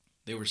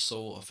 they were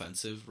so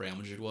offensive, Real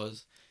Madrid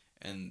was,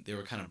 and they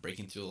were kind of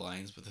breaking through the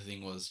lines. But the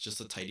thing was, just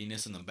the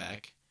tidiness in the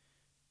back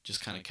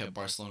just kind of kept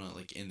Barcelona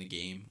like in the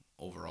game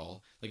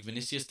overall. Like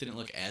Vinicius didn't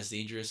look as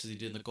dangerous as he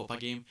did in the Copa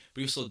game, but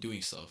he was still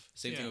doing stuff.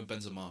 Same thing with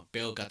Benzema.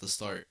 Bale got the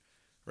start,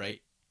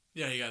 right?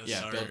 Yeah, he got the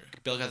start.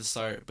 Bale got the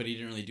start, but he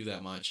didn't really do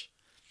that much.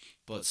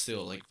 But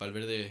still, like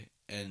Valverde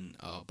and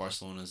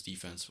Barcelona's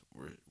defense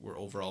were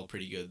overall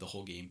pretty good the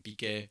whole game.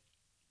 Piqué,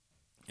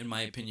 in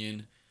my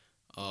opinion,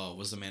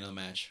 was the man of the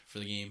match for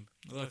the game.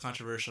 A little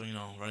controversial,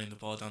 running the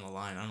ball down the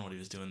line. I don't know what he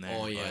was doing there.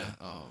 Oh yeah.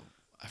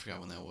 I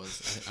forgot when that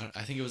was.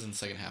 I think it was in the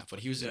second half, but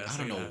he was. I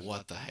don't know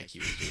what the heck he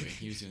was doing.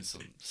 He was doing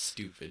some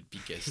stupid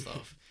Piqué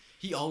stuff.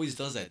 He always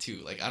does that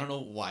too. Like I don't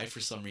know why for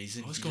some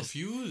reason. I was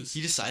confused.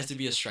 He decides to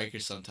be a striker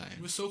sometimes.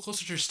 He was so close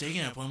to Ter Stegen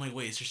at one. I'm like,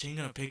 wait, is Ter Stegen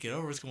gonna pick it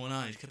over? What's going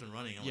on? He kept on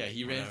running.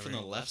 He ran from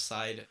the left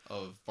side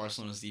of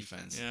Barcelona's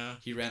defense. Yeah.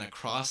 He ran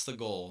across the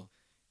goal,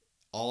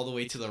 all the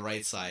way to the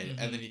right side,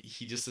 and then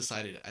he just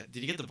decided.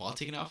 Did he get the ball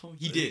taken off him?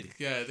 He did.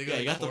 Yeah,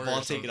 he got the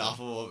ball taken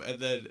off of him, and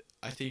then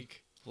I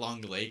think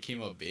Lenglet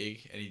came up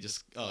big, and he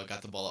just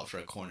got the ball out for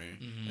a corner,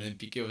 and then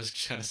Piqué was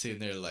kind of sitting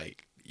there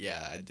like,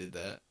 yeah, I did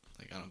that.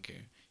 Like I don't care.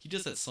 He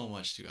does that so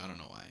much too. I don't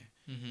know why.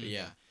 But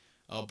yeah,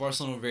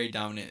 Barcelona were very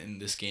dominant in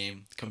this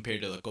game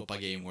compared to the Copa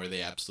game where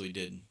they absolutely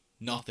did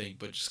nothing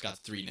but just got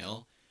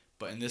 3-0.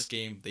 But in this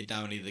game, they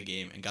dominated the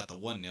game and got the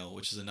 1-0,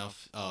 which is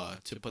enough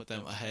to put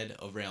them ahead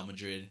of Real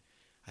Madrid,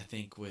 I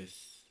think with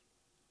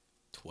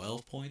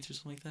 12 points or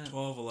something like that.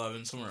 12,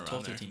 11, somewhere around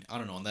 12, 13. I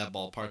don't know, in that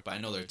ballpark, but I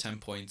know they're 10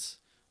 points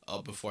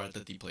before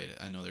Atleti played it.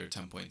 I know they're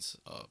 10 points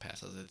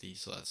past Atleti,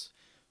 so that's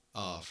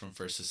from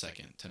first to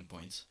second, 10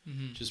 points,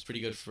 which is pretty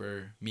good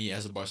for me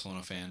as a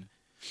Barcelona fan.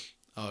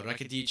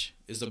 Rakitic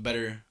is the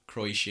better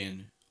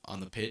Croatian on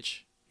the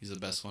pitch. He's the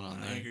best one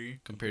on there. I agree.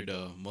 Compared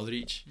to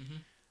Modric.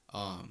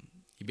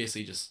 He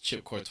basically just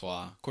chipped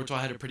Courtois. Courtois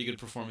had a pretty good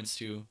performance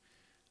too.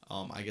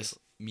 I guess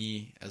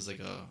me as like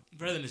a...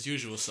 Better than his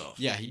usual self.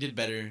 Yeah, he did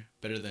better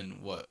than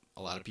what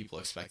a lot of people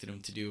expected him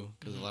to do,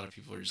 because a lot of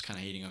people are just kind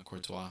of hating on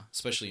Courtois,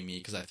 especially me,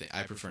 because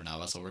I prefer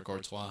Navas over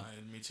Courtois.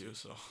 Me too,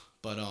 so...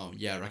 But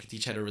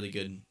Rakitic had a really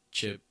good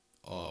chip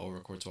over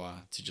Courtois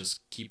to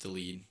just keep the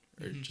lead,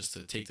 or just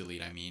to take the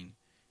lead, I mean.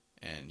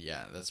 And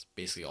yeah, that's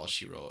basically all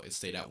she wrote. It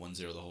stayed at 1-0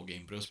 the whole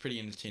game, but it was pretty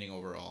entertaining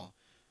overall.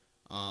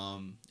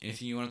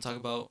 Anything you want to talk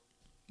about?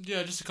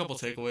 Yeah, just a couple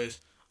takeaways.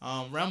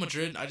 Real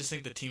Madrid, I just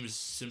think the team is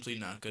simply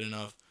not good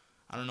enough.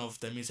 I don't know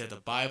if that means they have to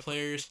buy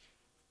players,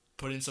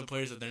 put in some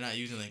players that they're not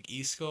using, like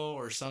Isco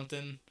or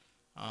something.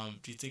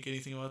 Do you think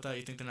anything about that?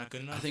 You think they're not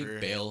good enough? I think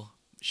Bale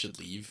should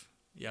leave.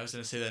 Yeah, I was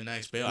going to say that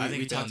next. Bale, I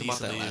think we talked about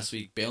that last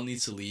week. Bale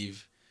needs to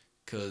leave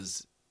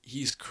because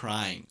he's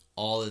crying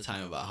all the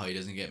time about how he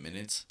doesn't get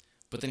minutes.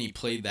 But then he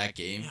played that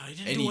game,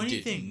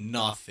 he did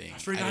nothing. I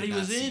forgot he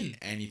was in.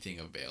 Anything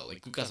of Bale.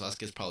 Like, Lucas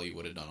Vazquez probably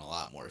would have done a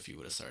lot more if he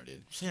would have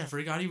started. I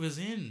forgot he was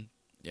in.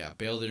 Yeah,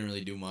 Bale didn't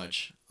really do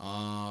much.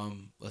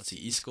 Let's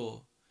see,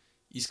 Isco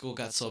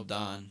got subbed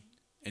on,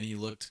 and he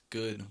looked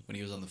good when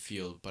he was on the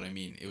field. But I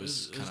mean, it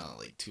was kind of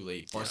like too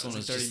late.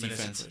 Barcelona's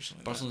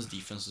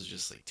defense was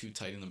just like too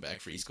tight in the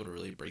back for Isco to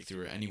really break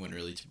through, or anyone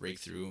really to break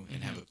through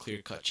and have a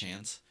clear-cut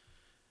chance.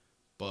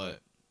 But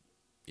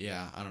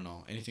yeah, I don't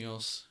know. Anything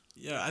else?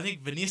 Yeah, I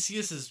think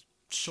Vinicius is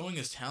showing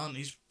his talent.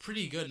 He's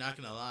pretty good, not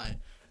gonna lie.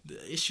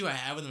 The issue I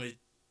have with him is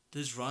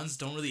his runs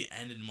don't really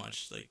end in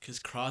much. Like, his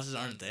crosses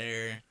aren't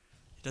there.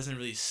 He doesn't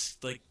really,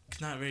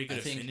 not very good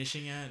at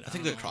finishing yet. I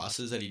think the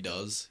crosses that he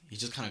does, he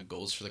just kind of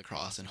goes for the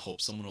cross and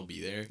hopes someone will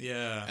be there.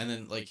 Yeah. And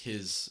then, like,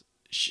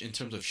 in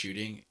terms of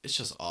shooting, it's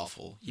just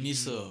awful. He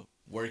needs to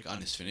work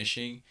on his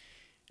finishing,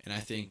 and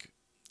I think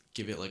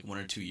give it, 1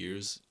 or 2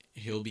 years,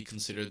 he'll be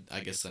considered,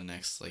 I guess, the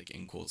next,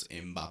 in quotes,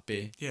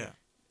 Mbappe. Yeah.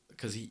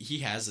 Because he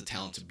has the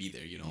talent to be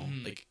there,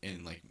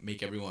 and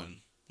make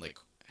everyone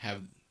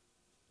have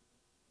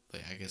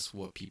I guess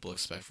what people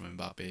expect from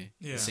Mbappe.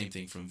 Yeah. The same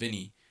thing from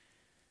Vinny.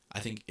 I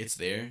think it's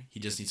there. He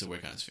just needs to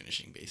work on his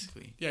finishing,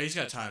 basically. Yeah, he's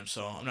got time,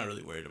 so I'm not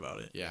really worried about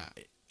it. Yeah,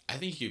 I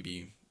think he could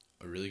be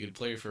a really good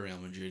player for Real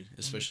Madrid,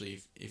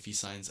 especially if he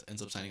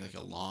ends up signing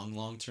a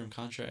long-term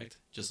contract.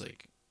 Just I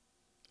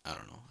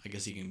don't know. I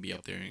guess he can be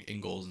up there in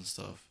goals and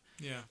stuff.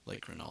 Yeah.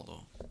 Like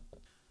Ronaldo.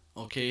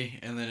 Okay,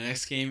 and then the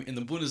next game in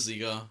the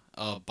Bundesliga,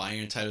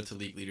 Bayern titled to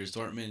league leaders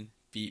Dortmund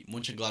beat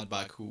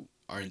Mönchengladbach, who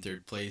are in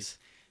third place,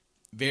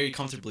 very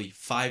comfortably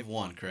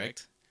 5-1,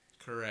 correct?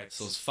 Correct.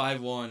 So it's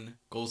 5-1,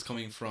 goals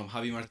coming from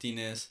Javi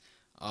Martinez,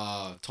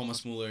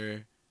 Thomas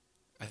Muller,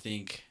 I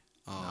think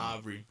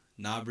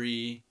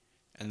Gnabry,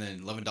 and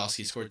then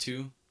Lewandowski scored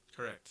 2?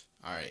 Correct.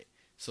 All right.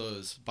 So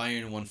it's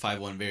Bayern won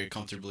 5-1 very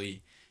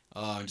comfortably.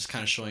 Just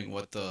kind of showing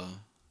what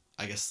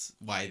I guess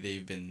why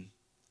they've been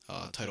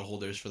title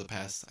holders for the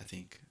past, I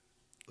think,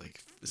 like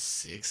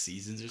 6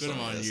 seasons or Good something.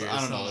 amount of So years, I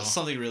don't I know. don't know. It's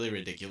something really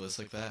ridiculous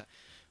like that.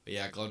 But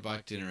yeah,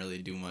 Gladbach didn't really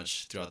do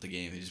much throughout the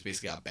game. They just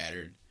basically got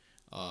battered.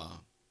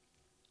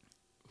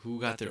 Who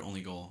got their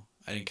only goal?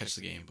 I didn't catch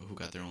the game, but who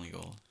got their only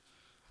goal?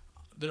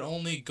 Their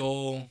only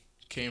goal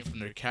came from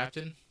their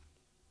captain.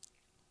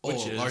 Which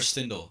is Lars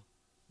Stindl.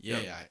 Yeah,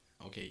 Yep.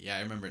 yeah. Okay, yeah,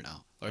 I remember it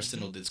now. Lars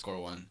Stindl did score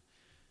one.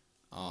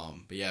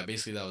 But yeah,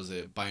 basically that was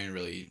it. Bayern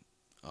really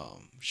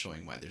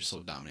showing why they're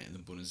so dominant in the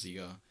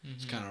Bundesliga.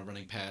 Just kind of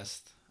running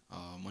past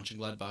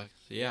Mönchengladbach.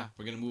 So yeah,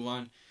 we're going to move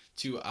on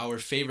to our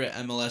favorite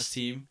MLS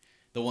team,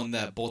 the one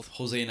that both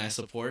Jose and I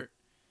support.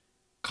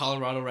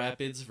 Colorado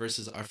Rapids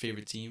versus our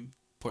favorite team,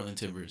 Portland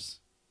Timbers.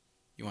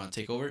 You want to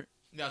take over?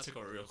 Yeah, I'll take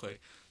over real quick.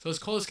 So it's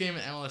the coldest game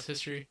in MLS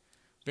history.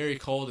 Very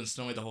cold and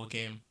snowy the whole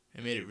game.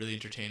 It made it really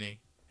entertaining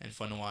and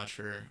fun to watch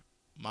for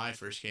my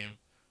first game,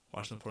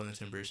 watching the Portland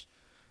Timbers.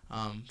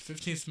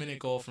 15th minute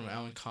goal from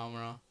Alvin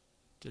Kamara.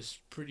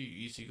 Just pretty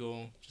easy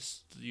goal.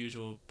 Just the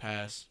usual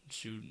pass,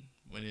 shoot,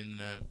 went in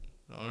the net.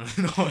 I don't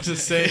really know what to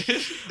say.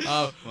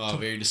 Wow,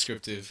 very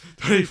descriptive.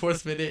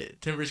 24th minute,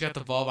 Timbers got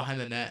the ball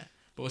behind the net,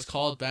 but was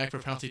called back for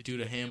penalty due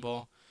to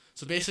handball.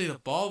 So basically the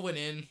ball went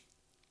in,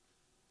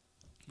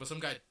 but some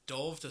guy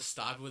dove to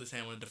stop it with his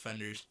hand, one of the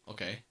defenders.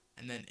 Okay.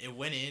 And then it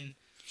went in,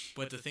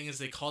 but the thing is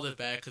they called it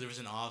back because there was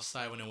an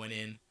offside when it went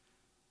in.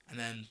 And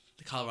then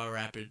the Colorado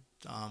Rapids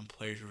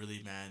players were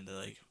really mad. They're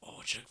like,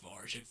 oh, check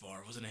VAR.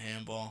 It wasn't a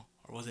handball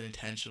or wasn't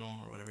intentional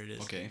or whatever it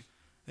is. Okay.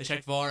 They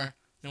checked VAR.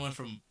 They went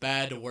from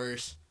bad to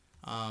worse.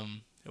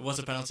 It was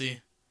a penalty.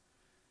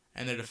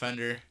 And their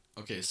defender.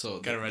 Okay, so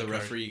Got a red the card.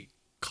 referee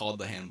called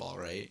the handball,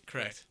 right?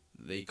 Correct.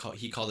 He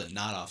called it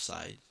not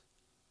offside.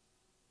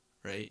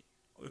 Right?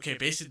 Okay,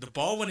 basically the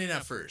ball went in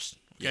at first.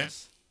 Okay?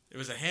 Yes. It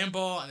was a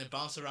handball and it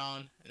bounced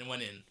around and it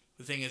went in.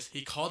 The thing is,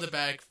 he called it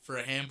back for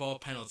a handball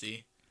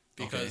penalty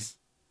because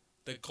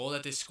the goal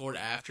that they scored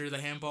after the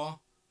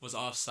handball was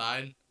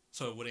offside,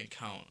 so it wouldn't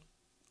count.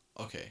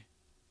 Okay.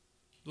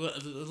 A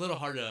little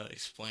hard to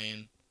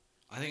explain.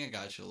 I think I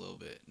got you a little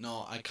bit.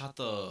 No, I caught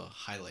the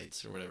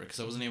highlights or whatever because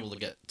I wasn't able to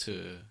get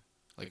to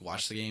like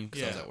watch the game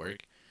because I was Yeah. at work.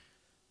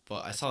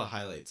 But I saw the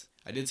highlights.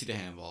 I did see the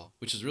handball,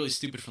 which is really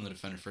stupid from the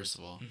defender. First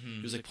of all, Mm-hmm.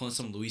 he was like pulling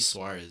some Luis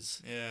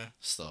Suarez Yeah,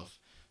 stuff.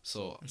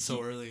 So it's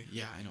so early.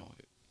 yeah, I know.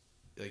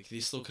 Like they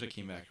still could have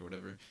came back or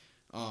whatever.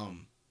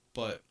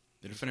 But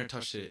the defender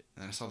touched it,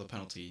 and I saw the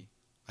penalty.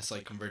 I saw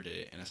he converted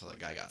it, and I saw that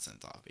guy got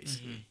sent off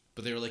basically. Mhm.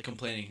 But they were like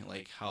complaining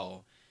like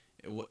how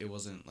it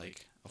wasn't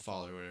like a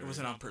foul or whatever. It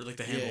wasn't on like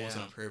the handball Yeah.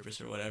 wasn't on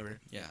purpose or whatever.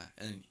 Yeah,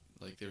 and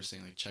like they were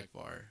saying like check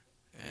VAR.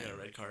 And he got a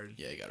red card.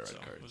 Yeah, he got a red So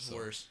card. it was so,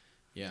 worse.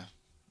 Yeah.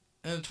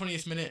 And the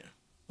 20th minute,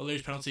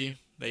 Valeri's penalty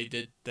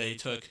they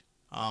took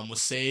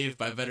was saved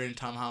by veteran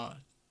Tim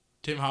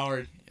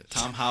Howard.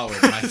 Tom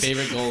Howard, my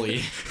favorite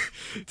goalie.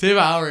 Tim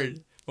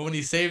Howard. But when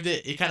he saved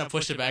it, he kind of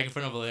pushed it back in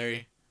front of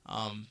Valeri.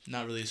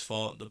 Not really his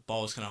fault. The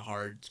ball was kind of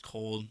hard,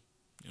 cold,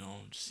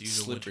 just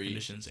usual winter Slippery.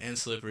 conditions and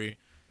slippery.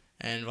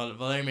 And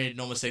Valeri made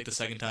no mistake the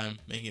second time,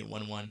 making it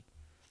 1-1.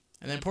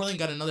 And then Portland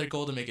got another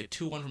goal to make it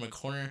 2-1 from a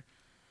corner.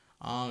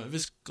 It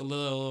was a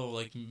little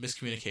like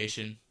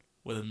miscommunication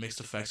with a mixed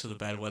effects of the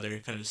bad weather.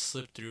 It kind of just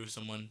slipped through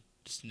someone,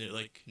 just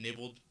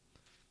nibbled,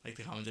 like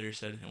the commentator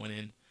said, and went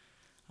in.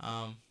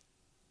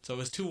 So it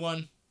was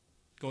 2-1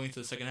 going into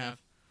the second half.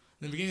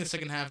 In the beginning of the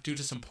second half, due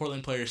to some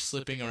Portland players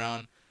slipping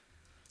around,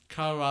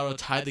 Colorado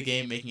tied the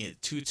game, making it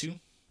 2-2.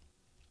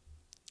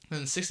 Then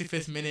in the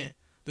 65th minute,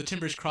 the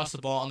Timbers crossed the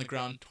ball on the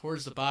ground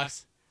towards the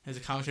box. As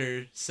the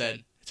commentator said,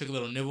 it took a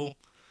little nibble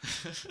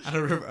on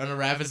a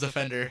Rapids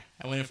defender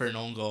and went in for an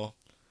own goal.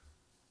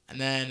 And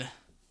then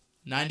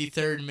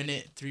 93rd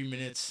minute, 3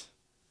 minutes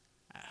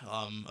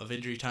of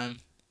injury time.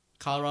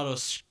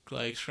 Colorado's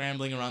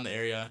scrambling around the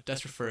area,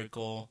 desperate for a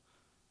goal.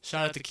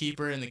 Shot at the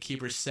keeper, and the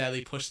keeper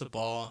sadly pushed the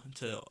ball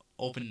to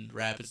open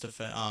Rapids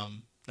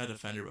not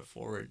defender but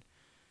forward,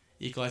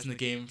 equalizing the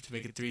game to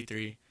make it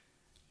 3-3.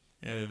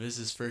 This is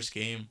his first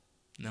game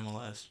in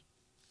MLS.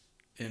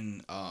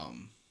 And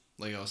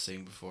like I was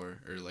saying before,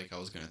 or like I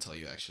was gonna tell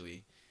you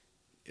actually,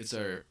 it's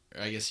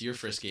I guess your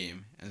first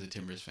game as a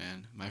Timbers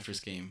fan. My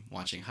first game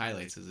watching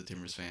highlights as a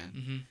Timbers fan.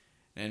 Mm-hmm.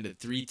 And at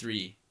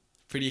 3-3,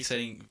 pretty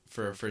exciting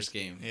for a first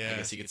game. Yeah. I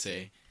guess you could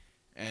say.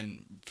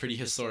 And pretty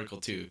historical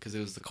too, because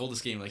it was the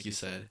coldest game, like you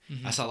said.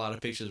 Mm-hmm. I saw a lot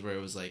of pictures where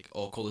it was like,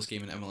 coldest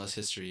game in MLS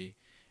history,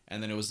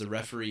 and then it was the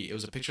referee. It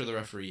was a picture of the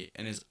referee,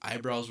 and his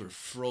eyebrows were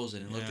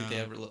frozen. It looked like they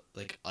had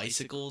like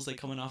icicles like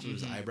coming off of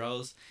his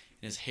eyebrows,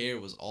 and his hair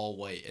was all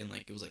white, and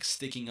like it was like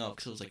sticking up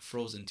because it was like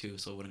frozen too,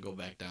 so it wouldn't go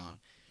back down.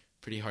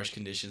 Pretty harsh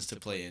conditions to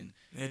play in.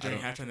 Yeah, during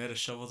halftime they had to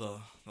shovel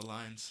the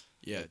lines.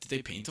 Yeah, did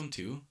they paint them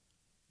too?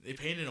 They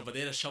painted them, but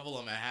they had to shovel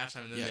them at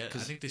halftime. And then Yeah, I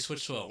think they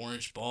switched to an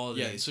orange ball.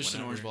 Yeah, they switched to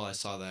an orange ball. I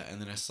saw that,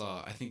 and then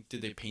I think,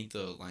 did they paint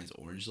the lines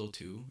orange though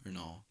too, or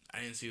no?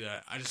 I didn't see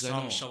that. I just 'Cause saw I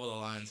them know- shovel the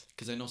lines.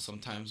 Because I know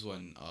sometimes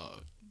when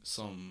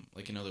some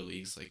like in other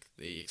leagues, like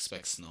they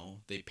expect snow,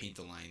 they paint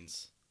the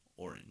lines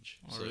orange.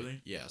 Oh, so,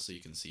 really? Yeah, so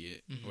you can see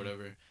it Mhm. or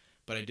whatever.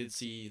 But I did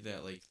see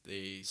that like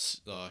they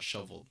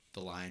shoveled the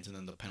lines, and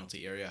then the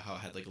penalty area, how it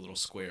had like a little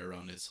square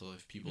around it, so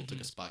if people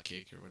took a spot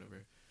kick or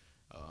whatever,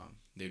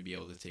 they'd be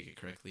able to take it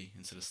correctly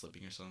instead of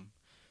slipping or something.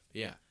 But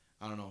yeah,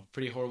 I don't know.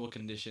 Pretty horrible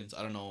conditions.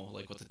 I don't know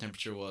like what the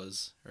temperature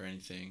was or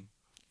anything.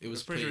 It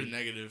was pretty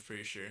negative,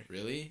 pretty sure.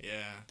 Really?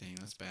 Yeah. Dang,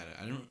 that's bad.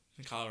 I don't.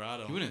 In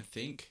Colorado. You wouldn't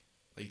think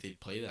like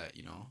they'd play that,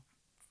 you know.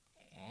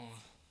 Oh,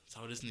 that's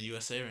how it is in the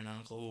USA right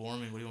now. Global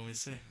warming. What do you want me to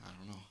say? I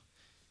don't know.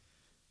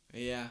 But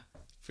yeah,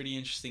 pretty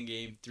interesting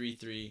game.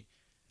 3-3.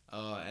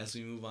 As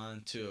we move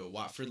on to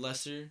Watford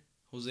Leicester,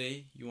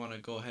 Jose, you want to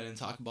go ahead and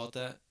talk about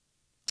that?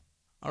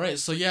 All right.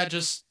 So yeah,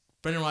 just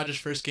Brendan Rodgers'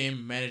 first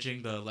game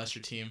managing the Leicester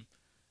team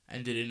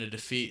ended in a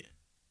defeat,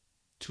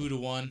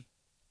 2-1.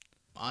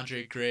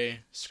 Andre Gray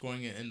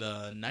scoring it in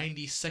the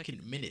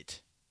 92nd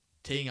minute,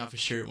 taking off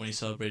his shirt when he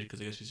celebrated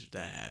because I guess he was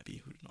that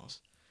happy. Who knows?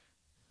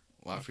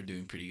 Watford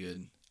doing pretty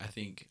good. I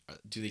think.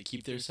 Do they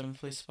keep their 7th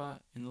place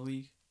spot in the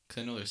league?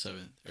 Because I know they're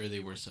 7th, or they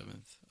were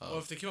 7th. Well,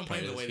 if they keep on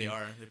playing the way they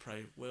are, they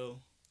probably will.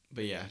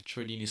 But yeah,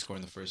 Troy Deeney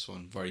scoring the first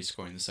one, Vardy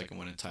scoring the second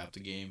one and tie up the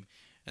game.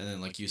 And then,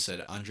 like you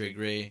said, Andre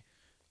Gray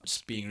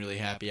just being really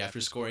happy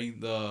after scoring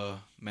the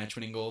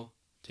match-winning goal,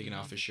 taking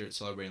off his shirt,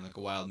 celebrating like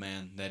a wild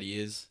man that he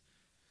is.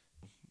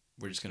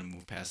 We're just going to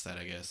move past that,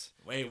 I guess.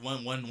 Wait,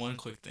 one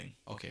quick thing.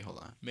 Okay, hold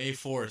on. May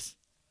 4th,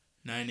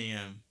 9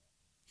 a.m.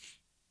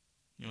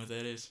 You know what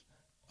that is?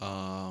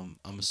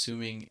 I'm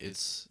assuming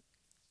it's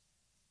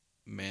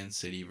Man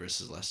City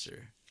versus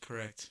Leicester.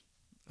 Correct.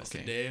 That's the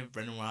day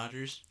Brendan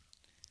Rodgers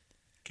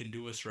can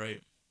do us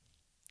right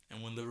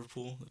and win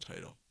Liverpool the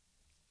title.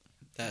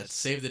 That's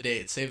Save the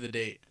date. Save the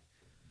date.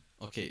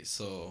 Okay,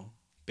 so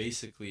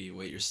basically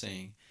what you're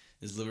saying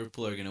is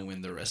Liverpool are going to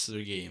win the rest of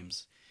their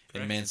games.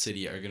 Correct. And Man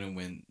City are going to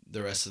win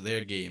the rest of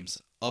their games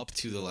up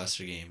to the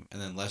Leicester game.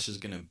 And then Leicester's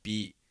going to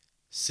beat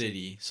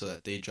City so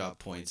that they drop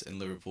points and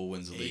Liverpool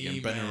wins the league.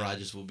 And Brendan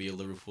Rodgers will be a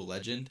Liverpool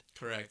legend.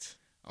 Correct.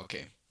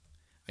 Okay.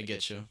 I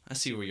get you. I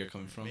see where you're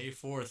coming from. May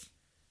 4th.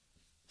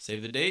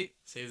 Save the date?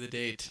 Save the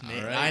date.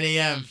 All right. 9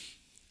 a.m.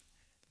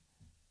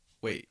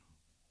 Wait.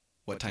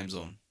 What time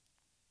zone?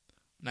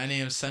 9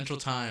 a.m. Central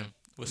Time.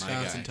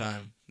 Wisconsin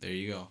time. There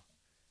you go.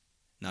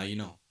 Now you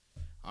know.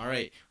 All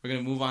right, we're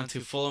going to move on to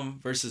Fulham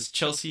versus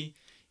Chelsea.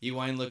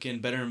 Higuain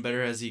looking better and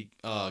better as he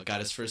got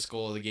his first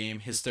goal of the game,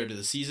 his third of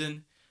the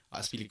season.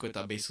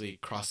 Azpilicueta basically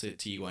crossed it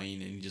to Higuain,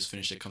 and he just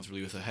finished it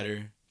comfortably with a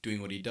header,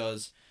 doing what he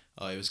does.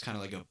 It was kind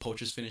of like a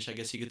poacher's finish, I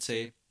guess you could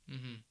say.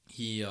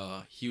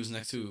 Mm-hmm. He was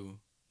next to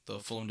the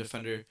Fulham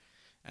defender,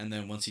 and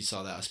then once he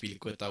saw that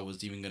Azpilicueta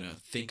was even going to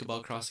think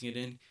about crossing it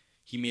in,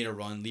 he made a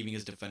run, leaving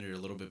his defender a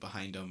little bit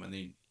behind him, and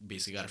then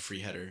basically got a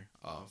free header,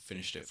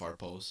 finished it far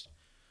post.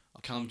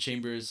 Callum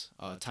Chambers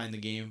tying the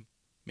game,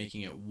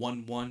 making it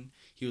 1-1.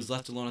 He was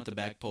left alone at the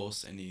back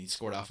post, and he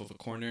scored off of a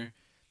corner.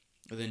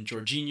 And then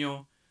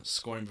Jorginho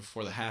scoring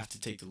before the half to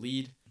take the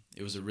lead.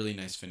 It was a really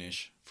nice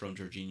finish from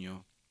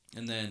Jorginho.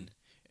 And then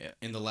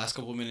in the last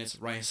couple of minutes,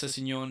 Ryan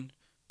Sessegnon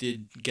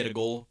did get a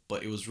goal,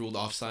 but it was ruled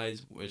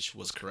offside, which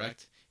was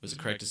correct. It was a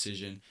correct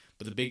decision.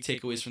 But the big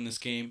takeaways from this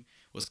game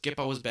was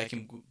Kepa was back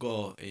in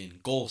goal,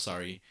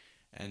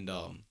 and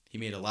he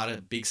made a lot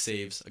of big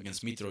saves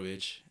against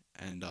Mitrovic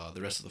and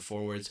the rest of the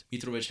forwards.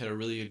 Mitrovic had a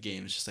really good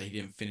game. It's just that he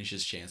didn't finish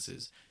his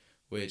chances,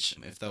 which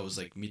if that was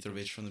like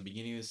Mitrovic from the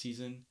beginning of the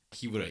season,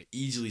 he would have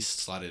easily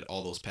slotted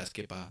all those past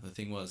Kepa. The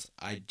thing was,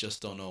 I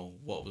just don't know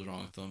what was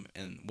wrong with him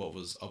and what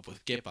was up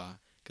with Kepa,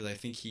 because I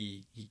think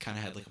he kind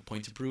of had like a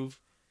point to prove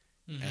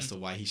as to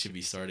why he should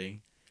be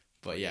starting.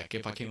 But yeah,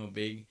 Kepa came up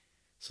big,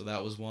 so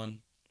that was one.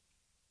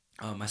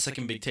 My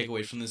second big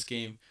takeaway from this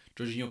game,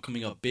 Jorginho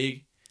coming up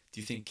big.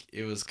 Do you think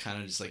it was kind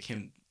of just like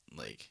him,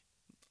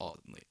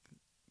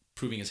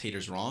 proving his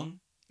haters wrong?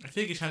 I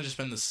think he's kind of just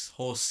been this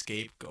whole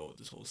scapegoat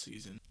this whole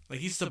season. Like,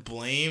 he's to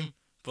blame,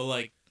 but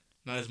like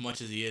not as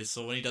much as he is.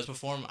 So when he does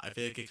perform, I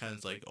feel like it kind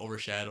of like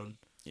overshadowed.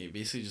 Yeah, he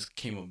basically just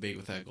came up big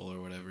with that goal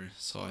or whatever.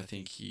 So I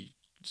think he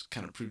just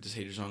kind of proved his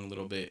haters wrong a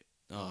little bit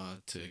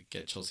to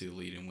get Chelsea the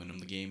lead and win them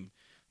the game.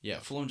 Yeah,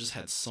 Fulham just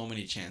had so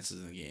many chances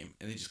in the game,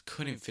 and they just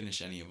couldn't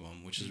finish any of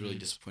them, which is really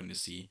disappointing to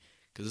see,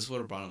 because this would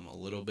have brought them a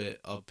little bit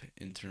up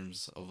in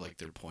terms of like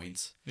their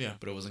points. Yeah.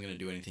 But it wasn't going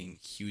to do anything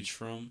huge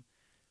for them.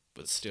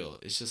 But still,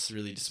 it's just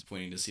really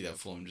disappointing to see that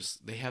Fulham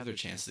they have their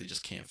chances, they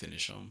just can't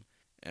finish them.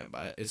 And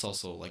it's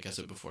also, like I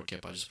said before,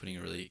 Kepa just putting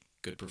a really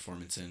good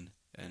performance in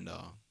and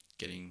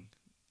getting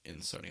in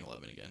the starting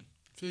 11 again.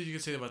 I feel like you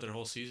could say that about their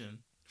whole season.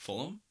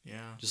 Fulham?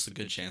 Yeah. Just the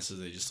good chances,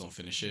 they just don't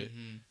finish it.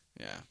 Mm-hmm.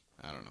 Yeah,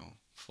 I don't know.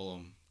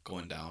 Fulham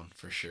going down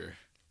for sure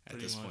at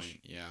Pretty this much. point.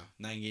 Yeah,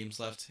 9 games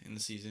left in the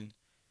season.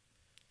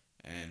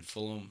 And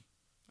Fulham,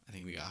 I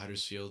think we got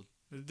Huddersfield.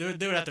 They would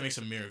have to make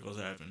some miracles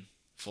happen.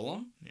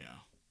 Fulham? Yeah.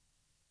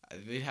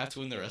 They'd have to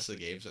win the rest of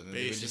the games, and then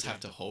they would just have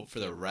to hope for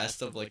the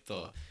rest of like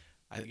the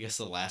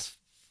last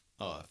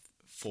 4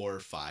 or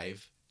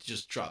 5 to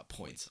just drop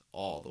points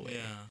all the way.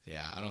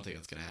 Yeah, I don't think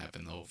that's gonna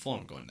happen though.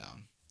 Fulham going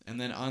down, and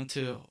then on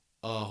to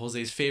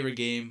Jose's favorite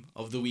game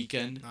of the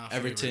weekend,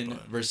 Everton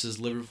versus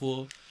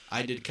Liverpool.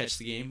 I did catch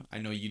the game. I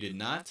know you did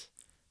not,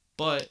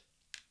 but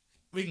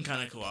we can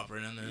kind of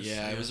cooperate on this.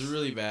 Yeah, it was a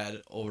really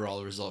bad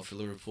overall result for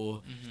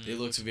Liverpool. Mm-hmm. They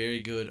looked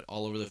very good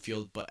all over the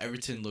field, but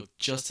Everton looked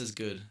just as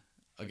good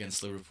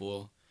against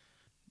Liverpool.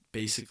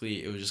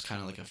 Basically, it was just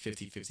kind of like a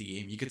 50-50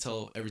 game. You could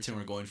tell Everton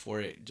were going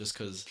for it just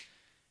because,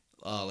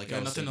 like I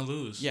was nothing saying, to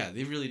lose. Yeah,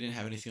 they really didn't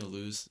have anything to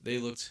lose. They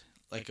looked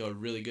like a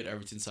really good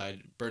Everton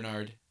side.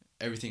 Bernard,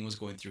 everything was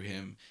going through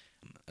him,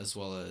 as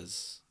well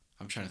as,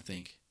 I'm trying to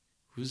think,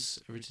 who's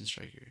Everton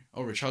striker?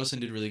 Oh, Richarlison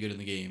did really good in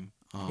the game.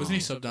 Wasn't he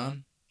subbed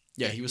on?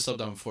 Yeah, he was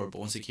subbed on before, but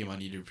once he came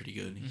on, he did pretty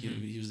good.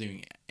 Mm-hmm. He was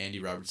leaving Andy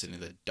Robertson in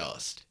the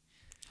dust.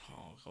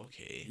 Oh,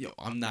 okay. Yo,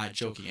 I'm not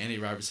joking. Andy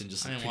Robertson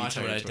just I looked didn't watch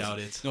it, pretty but I tired doubt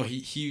towards it. No,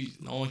 he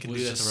No one can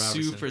was do that just to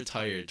Robertson. super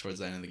tired towards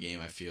the end of the game,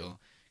 I feel.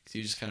 Because he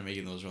was just kind of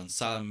making those runs.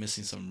 Salah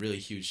missing some really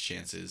huge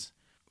chances.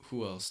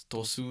 Who else?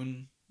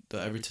 Tosun,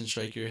 the Everton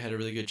striker, had a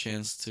really good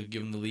chance to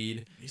give him the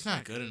lead. He's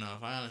not good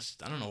enough. I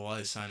don't know why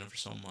they signed him for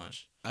so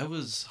much. I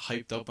was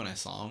hyped up when I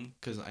saw him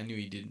because I knew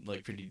he did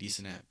like pretty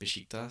decent at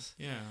Besiktas.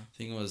 Yeah.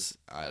 Thing was,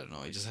 I don't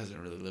know, he just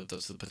hasn't really lived up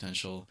to the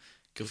potential.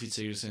 Gylfi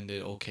Sigurdsson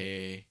did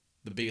okay.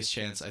 The biggest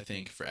chance, I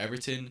think, for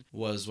Everton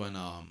was when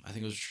I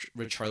think it was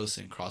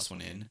Richarlison crossed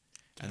one in.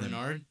 And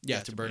Bernard?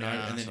 To Bernard.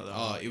 Yeah, and then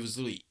that it was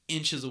literally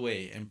inches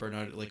away, and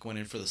Bernard like went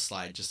in for the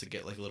slide just to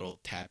get like a little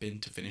tap in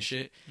to finish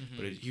it. Mm-hmm.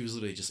 But he was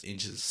literally just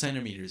inches,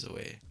 centimeters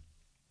away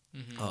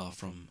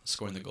from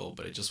scoring the goal,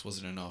 but it just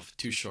wasn't enough.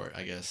 Too short,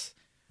 I guess.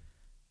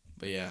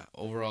 But yeah,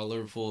 overall,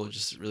 Liverpool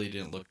just really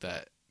didn't look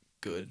that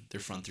good.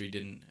 Their front three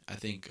didn't. I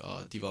think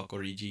Divock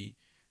Origi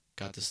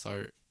got to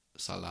start.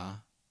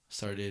 Salah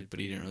started, but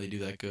he didn't really do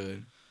that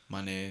good.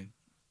 Mane,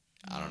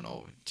 I don't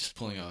know, just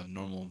pulling a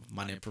normal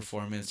Mane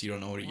performance. You don't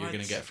know what you're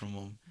going to get from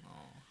him. Oh.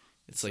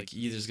 It's like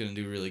he either's going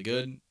to do really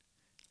good,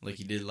 like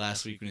he did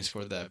last week when he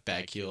scored that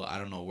back heel. I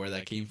don't know where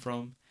that came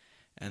from.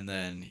 And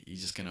then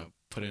he's just going to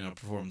put in a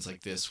performance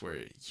like this where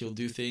he'll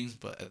do things,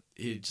 but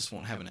he just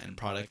won't have an end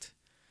product.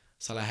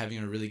 Salah having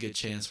a really good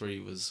chance where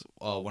he was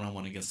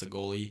one-on-one against the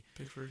goalie.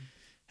 Pickford.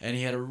 And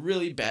he had a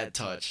really bad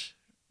touch.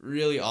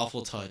 Really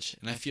awful touch.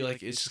 And I feel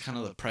like it's just kind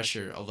of the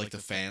pressure of like the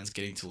fans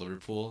getting to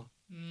Liverpool,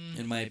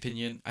 in my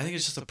opinion. I think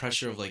it's just the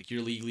pressure of like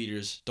your league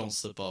leaders don't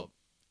slip up.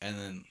 And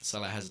then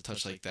Salah has a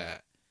touch like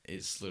that.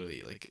 It's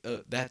literally like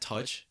that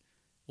touch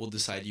will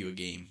decide you a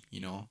game,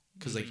 you know?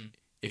 Because like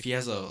if he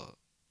has a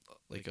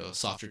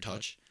softer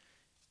touch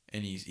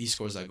and he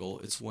scores that goal,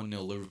 it's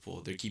 1-0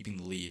 Liverpool. They're keeping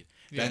the lead.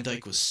 Yeah. Van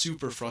Dijk was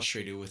super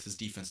frustrated with his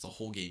defense the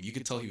whole game. You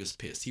could tell he was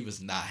pissed. He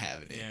was not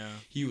having it. Yeah.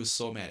 He was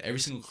so mad.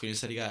 Every single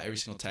clearance that he got, every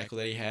single tackle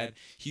that he had,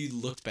 he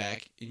looked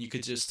back and you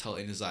could just tell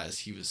in his eyes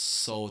he was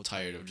so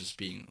tired of just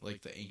being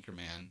like the anchor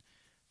man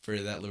for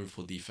that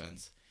Liverpool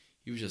defense.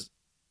 He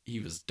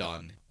was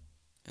done.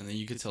 And then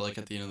you could tell like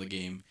at the end of the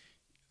game,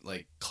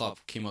 like Klopp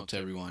came up to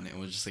everyone and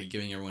was just like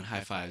giving everyone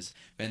high fives.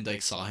 Van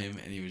Dijk saw him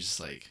and he was just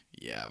like,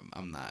 yeah,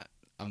 I'm not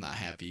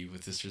happy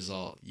with this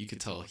result. You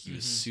could tell he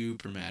was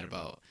super mad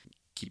about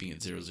keeping it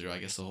 0-0, I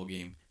guess, the whole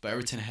game. But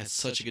Everton had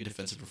such a good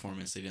defensive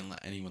performance. They didn't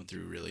let anyone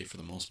through, really, for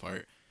the most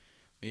part.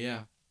 But yeah,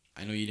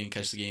 I know you didn't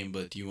catch the game,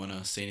 but do you want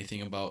to say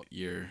anything about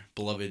your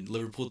beloved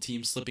Liverpool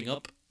team slipping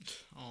up?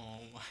 Oh,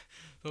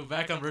 so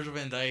back on Virgil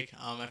van Dijk,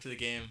 after the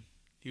game,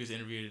 he was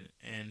interviewed,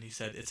 and he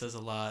said it says a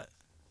lot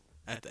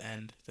at the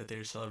end that they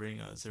were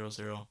celebrating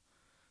 0-0.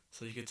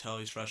 So you could tell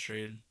he's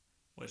frustrated,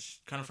 which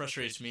kind of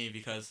frustrates me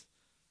because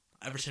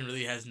Everton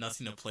really has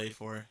nothing to play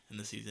for in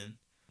the season.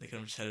 They could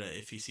have just had an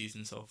iffy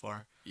season so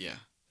far. Yeah.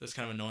 So it's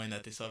kind of annoying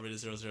that they celebrated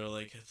 0-0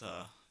 like it's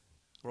a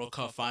World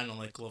Cup final,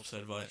 like Globe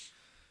said, but...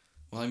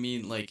 Well, I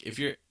mean, like, if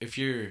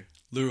you're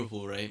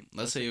Liverpool, right?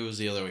 Let's say it was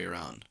the other way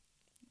around.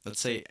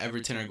 Let's say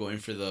Everton are going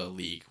for the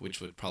league,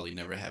 which would probably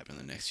never happen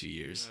in the next few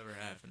years. Never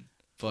happened.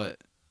 But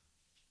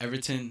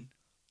Everton,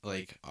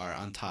 like, are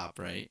on top,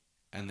 right?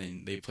 And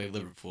then they play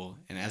Liverpool.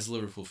 And as a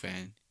Liverpool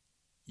fan,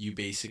 you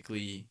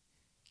basically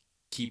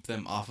keep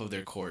them off of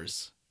their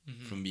course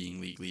from being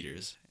league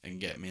leaders and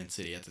get Man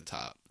City at the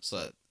top so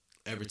that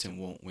Everton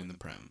won't win the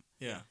Prem.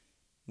 Yeah.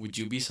 Would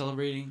you be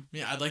celebrating?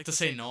 Yeah, I'd like to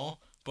say no,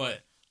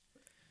 but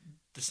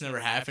this never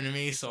happened to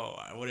me, so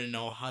I wouldn't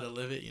know how to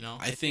live it, you know?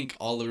 I think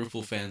all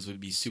Liverpool fans would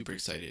be super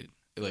excited,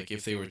 like,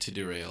 if they were to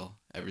derail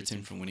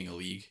Everton from winning a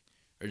league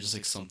or just,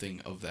 like,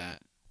 something of that,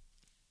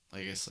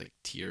 I guess, like,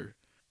 tier.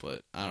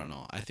 But I don't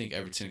know. I think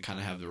Everton kind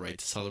of have the right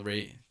to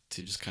celebrate,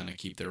 to just kind of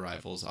keep their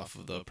rivals off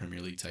of the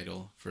Premier League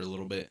title for a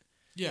little bit.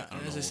 Yeah,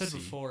 and as I said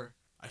before,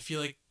 I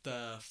feel like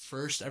the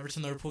first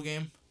Everton-Liverpool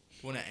game,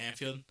 the one at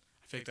Anfield,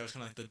 I feel like that was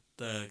kind of like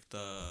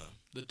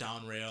the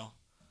down rail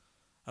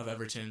of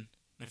Everton. And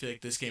I feel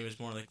like this game is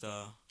more like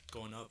the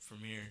going up from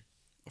here.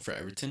 For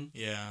Everton?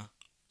 Yeah.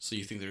 So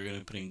you think they're going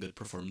to put in good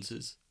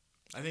performances?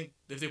 I think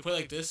if they play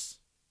like this,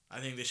 I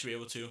think they should be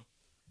able to.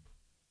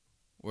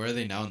 Where are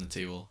they now in the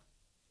table?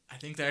 I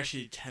think they're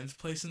actually 10th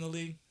place in the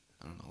league.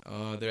 I don't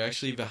know. They're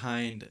actually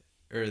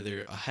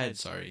they're ahead,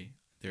 sorry.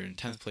 They're in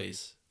 10th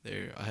place.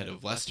 They're ahead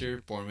of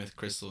Leicester, Bournemouth,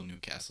 Crystal,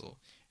 Newcastle.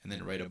 And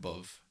then right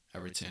above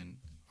Everton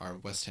are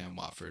West Ham,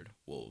 Watford,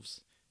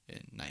 Wolves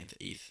in 9th,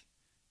 8th,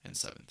 and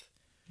 7th.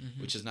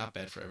 Which is not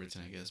bad for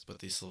Everton, I guess, but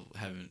they still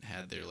haven't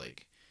had their,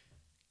 like,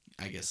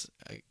 I guess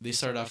they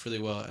started off really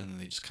well, and then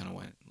they just kind of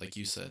went, like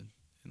you said,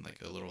 in like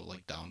a little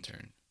like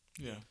downturn.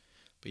 Yeah.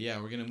 But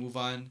yeah, we're gonna move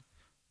on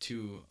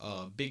to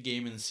a big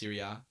game in the Serie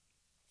A,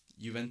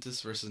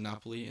 Juventus versus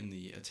Napoli in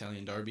the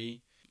Italian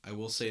derby. I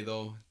will say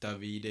though,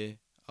 Davide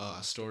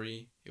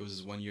Astori, it was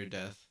his 1 year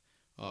death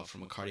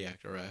from a cardiac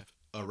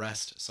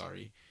arrest.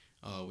 Sorry,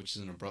 which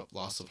is an abrupt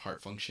loss of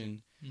heart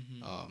function.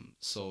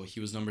 So he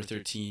was number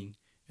 13,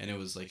 and it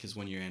was like his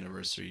 1 year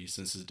anniversary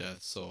since his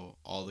death. So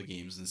all the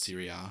games in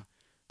Serie A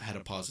had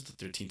a pause at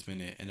the 13th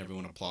minute, and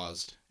everyone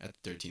applauded at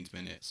the 13th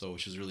minute. So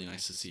which was really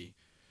nice to see.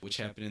 Which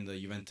happened in the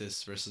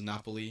Juventus versus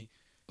Napoli.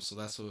 So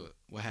that's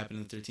what happened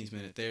in the 13th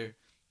minute there.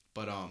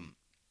 But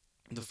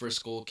the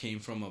first goal came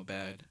from a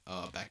bad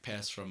back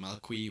pass from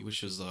Malqui,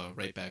 which was the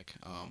right back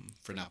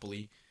for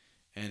Napoli,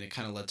 and it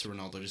kind of led to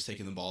Ronaldo just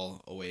taking the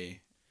ball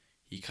away.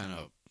 He kind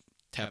of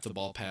tapped the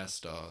ball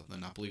past the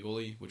Napoli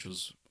goalie, which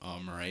was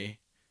Murray.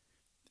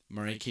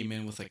 Murray came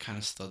in with like kind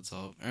of studs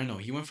up. I don't know.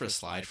 He went for a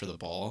slide for the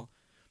ball,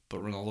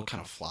 but Ronaldo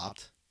kind of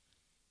flopped.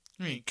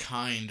 I mean,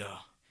 kinda.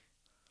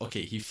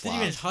 Okay, he flopped.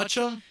 Did he even touch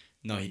him?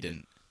 No, he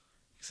didn't.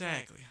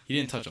 Exactly. He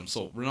didn't touch him.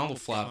 So Ronaldo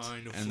flopped,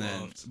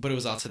 but it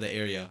was outside the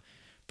area.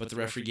 But the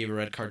referee gave a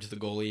red card to the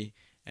goalie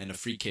and a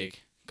free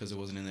kick because it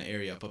wasn't in the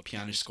area. But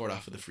Pjanic scored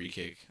off of the free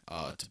kick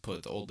to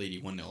put the old lady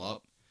 1-0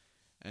 up.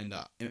 And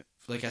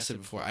like I said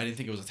before, I didn't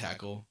think it was a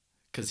tackle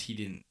because he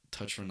didn't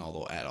touch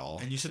Ronaldo at all.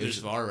 And you said there's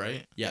VAR,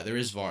 right? Yeah, there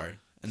is VAR.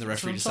 And the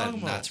referee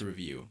decided not to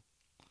review,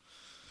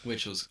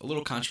 which was a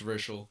little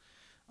controversial.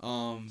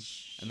 And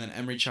then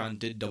Emre Can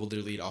did double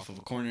their lead off of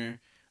a corner.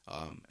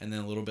 And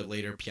then a little bit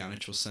later,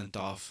 Pjanic was sent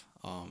off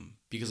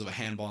because of a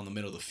handball in the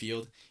middle of the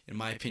field, in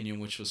my opinion,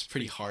 which was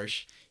pretty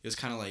harsh. It was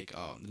kind of like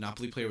the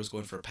Napoli player was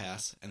going for a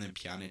pass, and then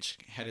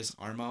Pjanic had his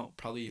arm out,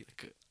 probably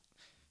like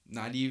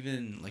not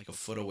even like a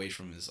foot away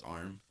from his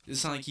arm.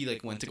 It's not like he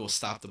like went to go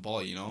stop the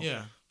ball, you know?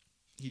 Yeah.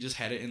 He just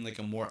had it in like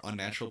a more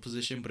unnatural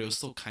position, but it was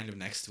still kind of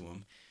next to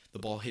him. The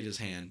ball hit his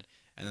hand,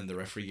 and then the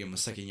referee gave him a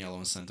second yellow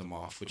and sent him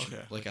off, which,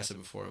 like I said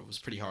before, it was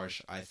pretty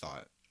harsh, I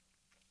thought.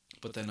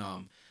 But then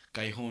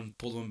Gajon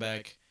pulled him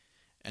back,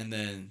 and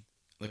then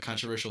the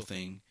controversial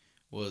thing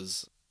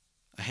was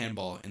a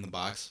handball in the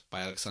box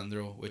by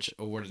Alexandro, which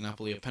awarded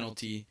Napoli a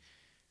penalty.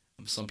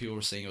 Some people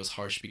were saying it was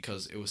harsh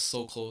because it was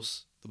so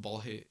close. The ball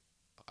hit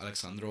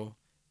Alexandro,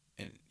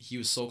 and he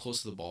was so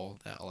close to the ball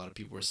that a lot of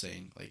people were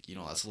saying, like, you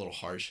know, that's a little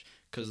harsh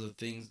because the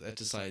things that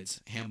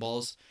decides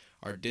handballs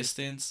are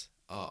distance,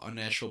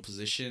 unnatural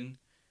position,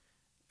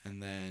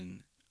 and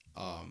then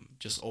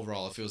just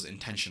overall if it was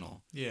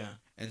intentional. Yeah.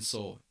 And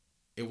so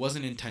it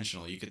wasn't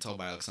intentional. You could tell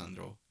by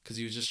Alexandro because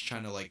he was just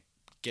trying to like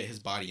get his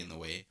body in the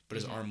way, but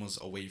his arm was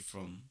away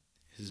from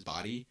his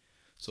body,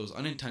 so it was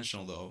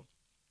unintentional though.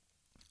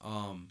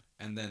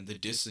 And then the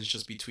distance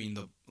just between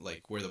the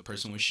like where the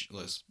person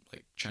was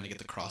like trying to get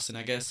the cross in,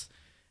 I guess,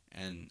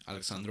 and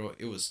Alexandro,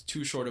 it was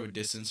too short of a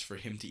distance for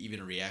him to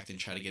even react and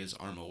try to get his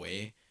arm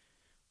away.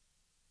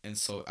 And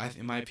so,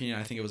 in my opinion,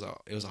 I think it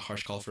was a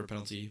harsh call for a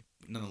penalty.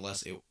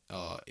 Nonetheless,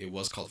 it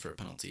was called for a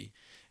penalty,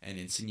 and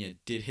Insigne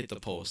did hit the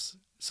post,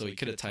 so he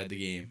could have tied the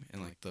game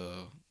in like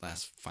the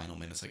last final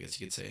minutes, I guess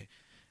you could say,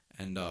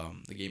 and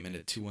the game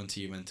ended 2-1 to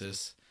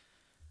Juventus.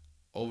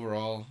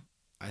 Overall,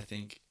 I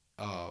think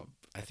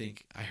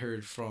I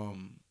heard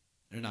from,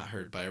 or not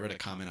heard, but I read a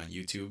comment on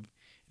YouTube,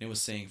 and it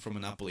was saying from a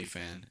Napoli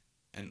fan,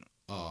 and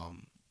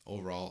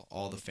overall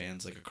all the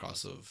fans like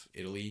across of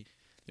Italy,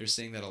 they're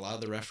saying that a lot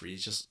of the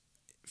referees just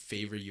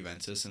favor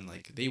Juventus, and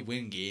like they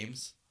win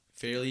games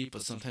fairly,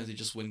 but sometimes they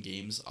just win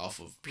games off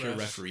of pure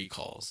referee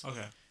calls.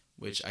 Okay.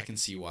 Which I can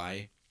see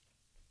why.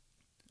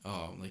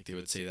 Like they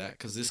would say that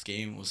because this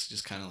game was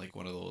just kind of like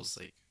one of those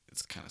like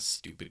it's kind of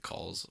stupid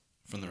calls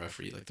from the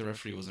referee. Like the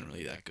referee wasn't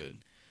really that good,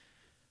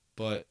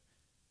 but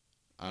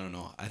I don't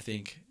know. I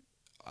think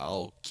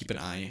I'll keep an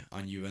eye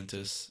on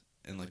Juventus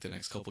in like the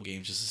next couple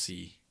games just to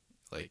see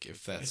like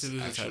if that's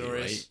actually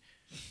right.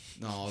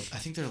 No, I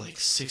think they're like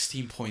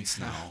 16 points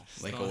now,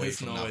 like away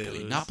from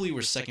Napoli. Napoli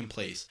were second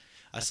place.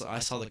 I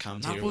saw the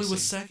commentator. Napoli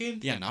was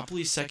second? Yeah,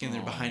 Napoli's second.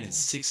 They're behind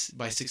it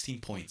by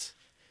 16 points.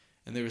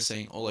 And they were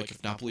saying, oh, like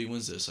if Napoli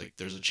wins this, like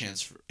there's a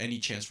chance for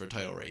a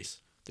title race.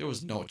 There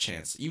was no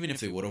chance. Even if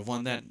they would have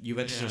won that,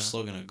 Juventus are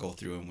still gonna go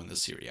through and win the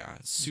Serie A.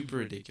 It's super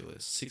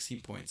ridiculous.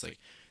 16 points. Like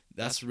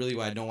that's really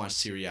why I don't watch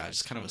Serie A.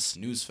 It's kind of a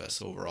snooze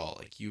fest overall.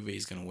 Like Juve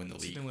is gonna win the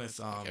league with,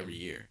 every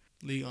year.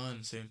 Ligue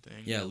 1, same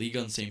thing. Yeah, Ligue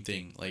 1, same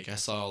thing. Like I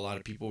saw a lot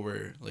of people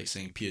were like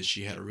saying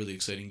PSG had a really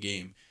exciting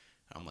game.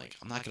 I'm like,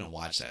 I'm not gonna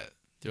watch that.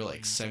 They're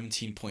like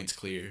 17 points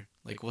clear.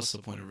 Like, what's the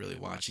point of really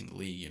watching the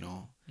league, you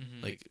know?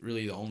 Like,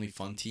 really the only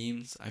fun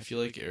teams, I feel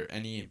like, are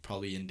any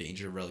probably in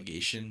danger of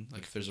relegation.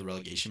 Like, if there's a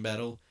relegation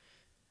battle.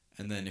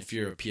 And then if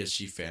you're a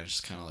PSG fan, it's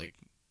just kind of like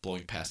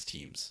blowing past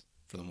teams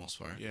for the most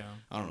part. Yeah.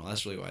 I don't know.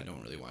 That's really why I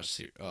don't really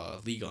watch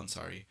Ligue 1,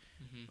 sorry.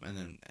 And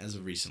then, as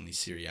of recently,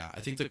 Serie A.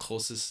 I think the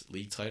closest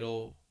league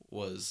title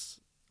was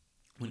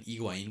when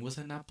Higuain was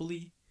at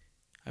Napoli,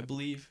 I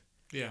believe.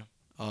 Yeah.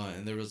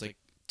 And there was like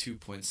 2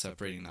 points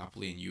separating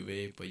Napoli and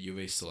Juve, but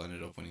Juve still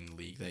ended up winning the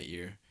league that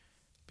year.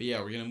 But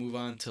yeah, we're gonna move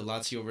on to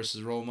Lazio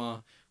versus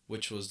Roma,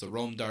 which was the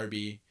Rome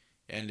derby.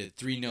 It ended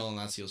 3-0 in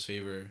Lazio's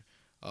favor.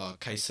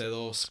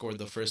 Caicedo scored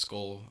the first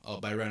goal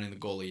by rounding the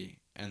goalie,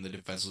 and the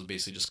defense was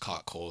basically just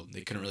caught cold.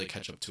 They couldn't really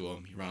catch up to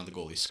him. He rounded the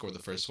goalie, scored the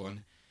first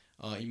one.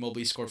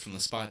 Immobile scored from the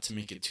spot to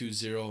make it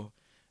 2-0.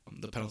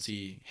 The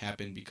penalty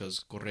happened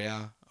because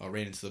Correa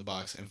ran into the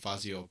box and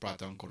Fazio brought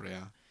down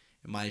Correa.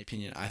 In my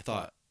opinion, I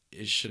thought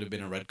it should have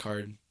been a red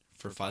card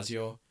for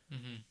Fazio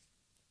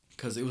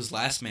because it was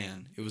last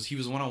man. He was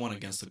 1-on-1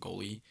 against the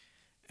goalie,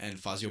 and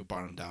Fazio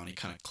brought him down. He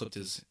kind of clipped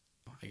his,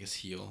 I guess,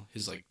 heel,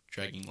 his like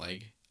dragging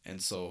leg,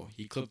 and so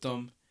he clipped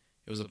him.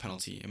 It was a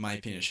penalty. In my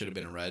opinion, it should have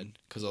been a red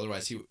because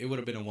otherwise it would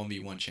have been a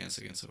 1v1 chance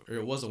against, or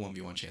it was a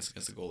 1v1 chance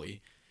against the goalie,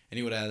 and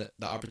he would have had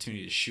the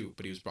opportunity to shoot,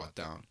 but he was brought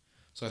down.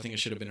 So I think it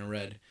should have been a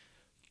red.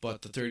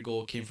 But the third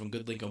goal came from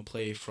good link-up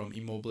play from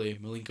Immobile,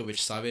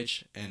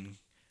 Milinkovic-Savic, and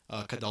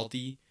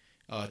Kadalti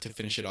to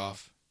finish it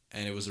off.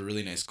 And it was a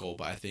really nice goal.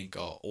 But I think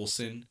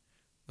Olsen,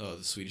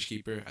 the Swedish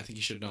keeper, I think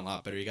he should have done a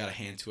lot better. He got a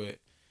hand to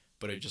it,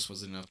 but it just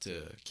wasn't enough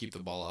to keep the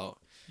ball out.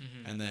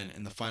 And then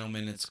in the final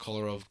minutes,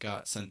 Kolarov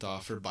got sent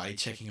off for body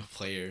checking a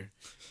player,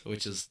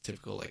 which is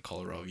typical like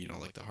Kolarov,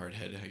 like the hard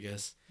head, I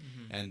guess.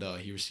 And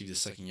he received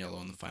his second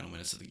yellow in the final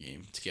minutes of the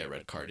game to get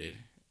red carded,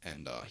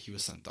 and he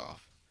was sent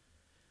off.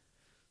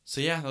 So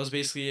yeah, that was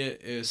basically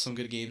it. It was some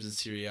good games in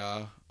Serie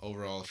A.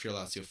 Overall, if you're a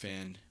Lazio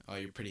fan,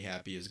 you're pretty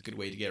happy. It's a good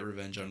way to get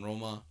revenge on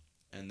Roma.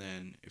 And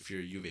then if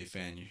you're a Juve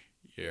fan,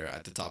 you're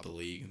at the top of the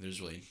league.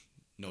 There's really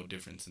no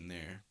difference in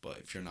there. But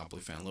if you're a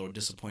Napoli fan, a little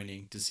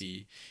disappointing to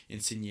see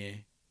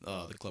Insigne,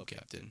 the club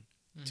captain,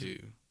 to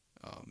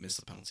miss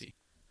the penalty.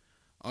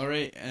 All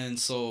right, and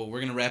so we're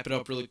going to wrap it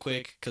up really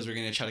quick because we're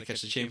going to try to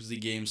catch the Champions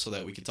League game so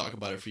that we can talk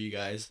about it for you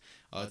guys.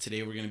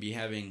 Today we're going to be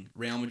having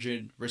Real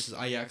Madrid versus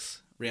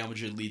Ajax. Real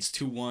Madrid leads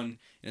 2-1, and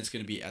it's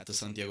going to be at the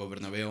Santiago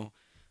Bernabeu.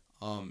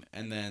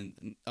 And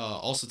then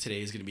also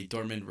today is going to be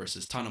Dortmund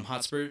versus Tottenham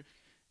Hotspur.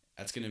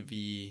 That's going to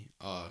be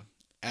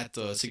at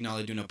the Signal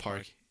Iduna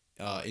Park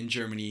in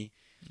Germany.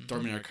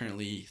 Dortmund are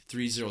currently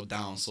 3-0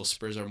 down, so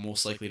Spurs are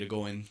most likely to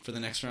go in for the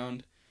next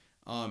round.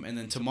 And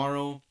then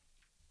tomorrow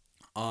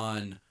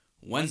on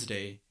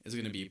Wednesday is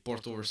going to be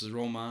Porto versus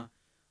Roma.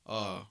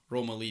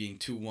 Roma leading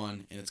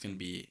 2-1, and it's going to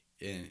be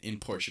in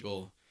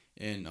Portugal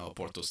in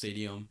Porto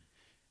Stadium.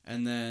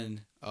 And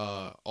then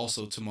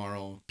also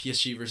tomorrow,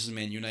 PSG versus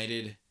Man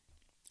United.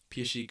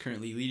 PSG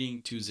currently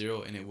leading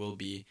 2-0, and it will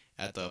be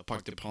at the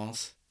Parc des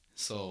Princes.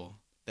 So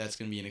that's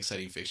going to be an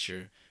exciting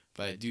fixture.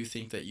 But I do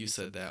think that you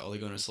said that Ole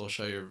Gunnar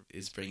Solskjaer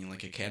is bringing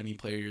like academy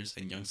players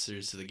and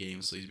youngsters to the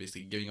game, so he's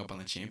basically giving up on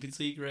the Champions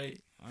League,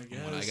 right? I guess.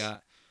 From what I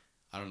got.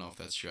 I don't know if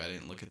that's true. I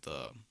didn't look at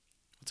the,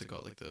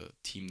 like the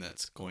team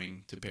that's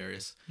going to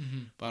Paris.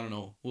 But I don't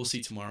know. We'll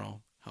see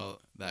tomorrow how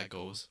that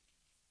goes.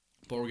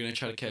 But we're going to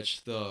try to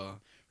catch the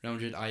Real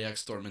Madrid,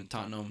 Ajax, Dortmund,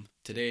 Tottenham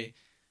today.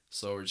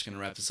 So we're just going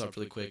to wrap this up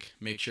really quick.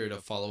 Make sure to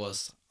follow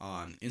us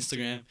on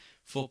Instagram,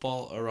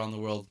 Football Around the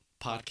World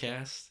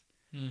Podcast.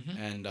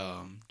 And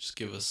just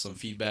give us some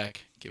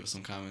feedback, give us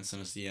some comments,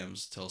 send us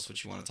DMs, tell us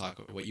what you want to talk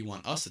about, what you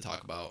want us to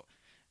talk about.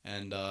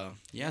 And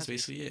yeah, that's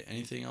basically it.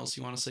 Anything else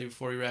you want to say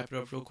before we wrap it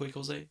up real quick,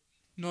 Jose?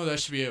 No, that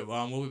should be it.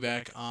 We'll be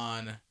back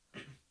on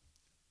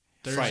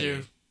Thursday.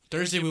 Friday.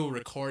 Thursday we will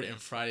record, and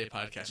Friday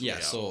podcast will be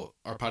out. So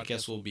our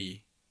podcast will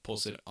be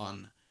posted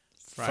on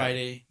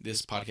Friday.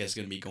 This podcast is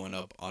going to be going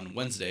up on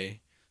Wednesday.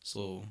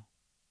 So,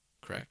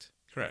 correct?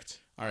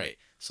 Correct. All right.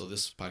 So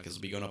this podcast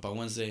will be going up on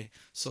Wednesday.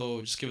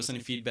 So just give us any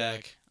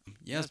feedback.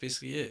 Yeah, that's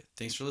basically it.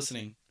 Thanks for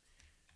listening.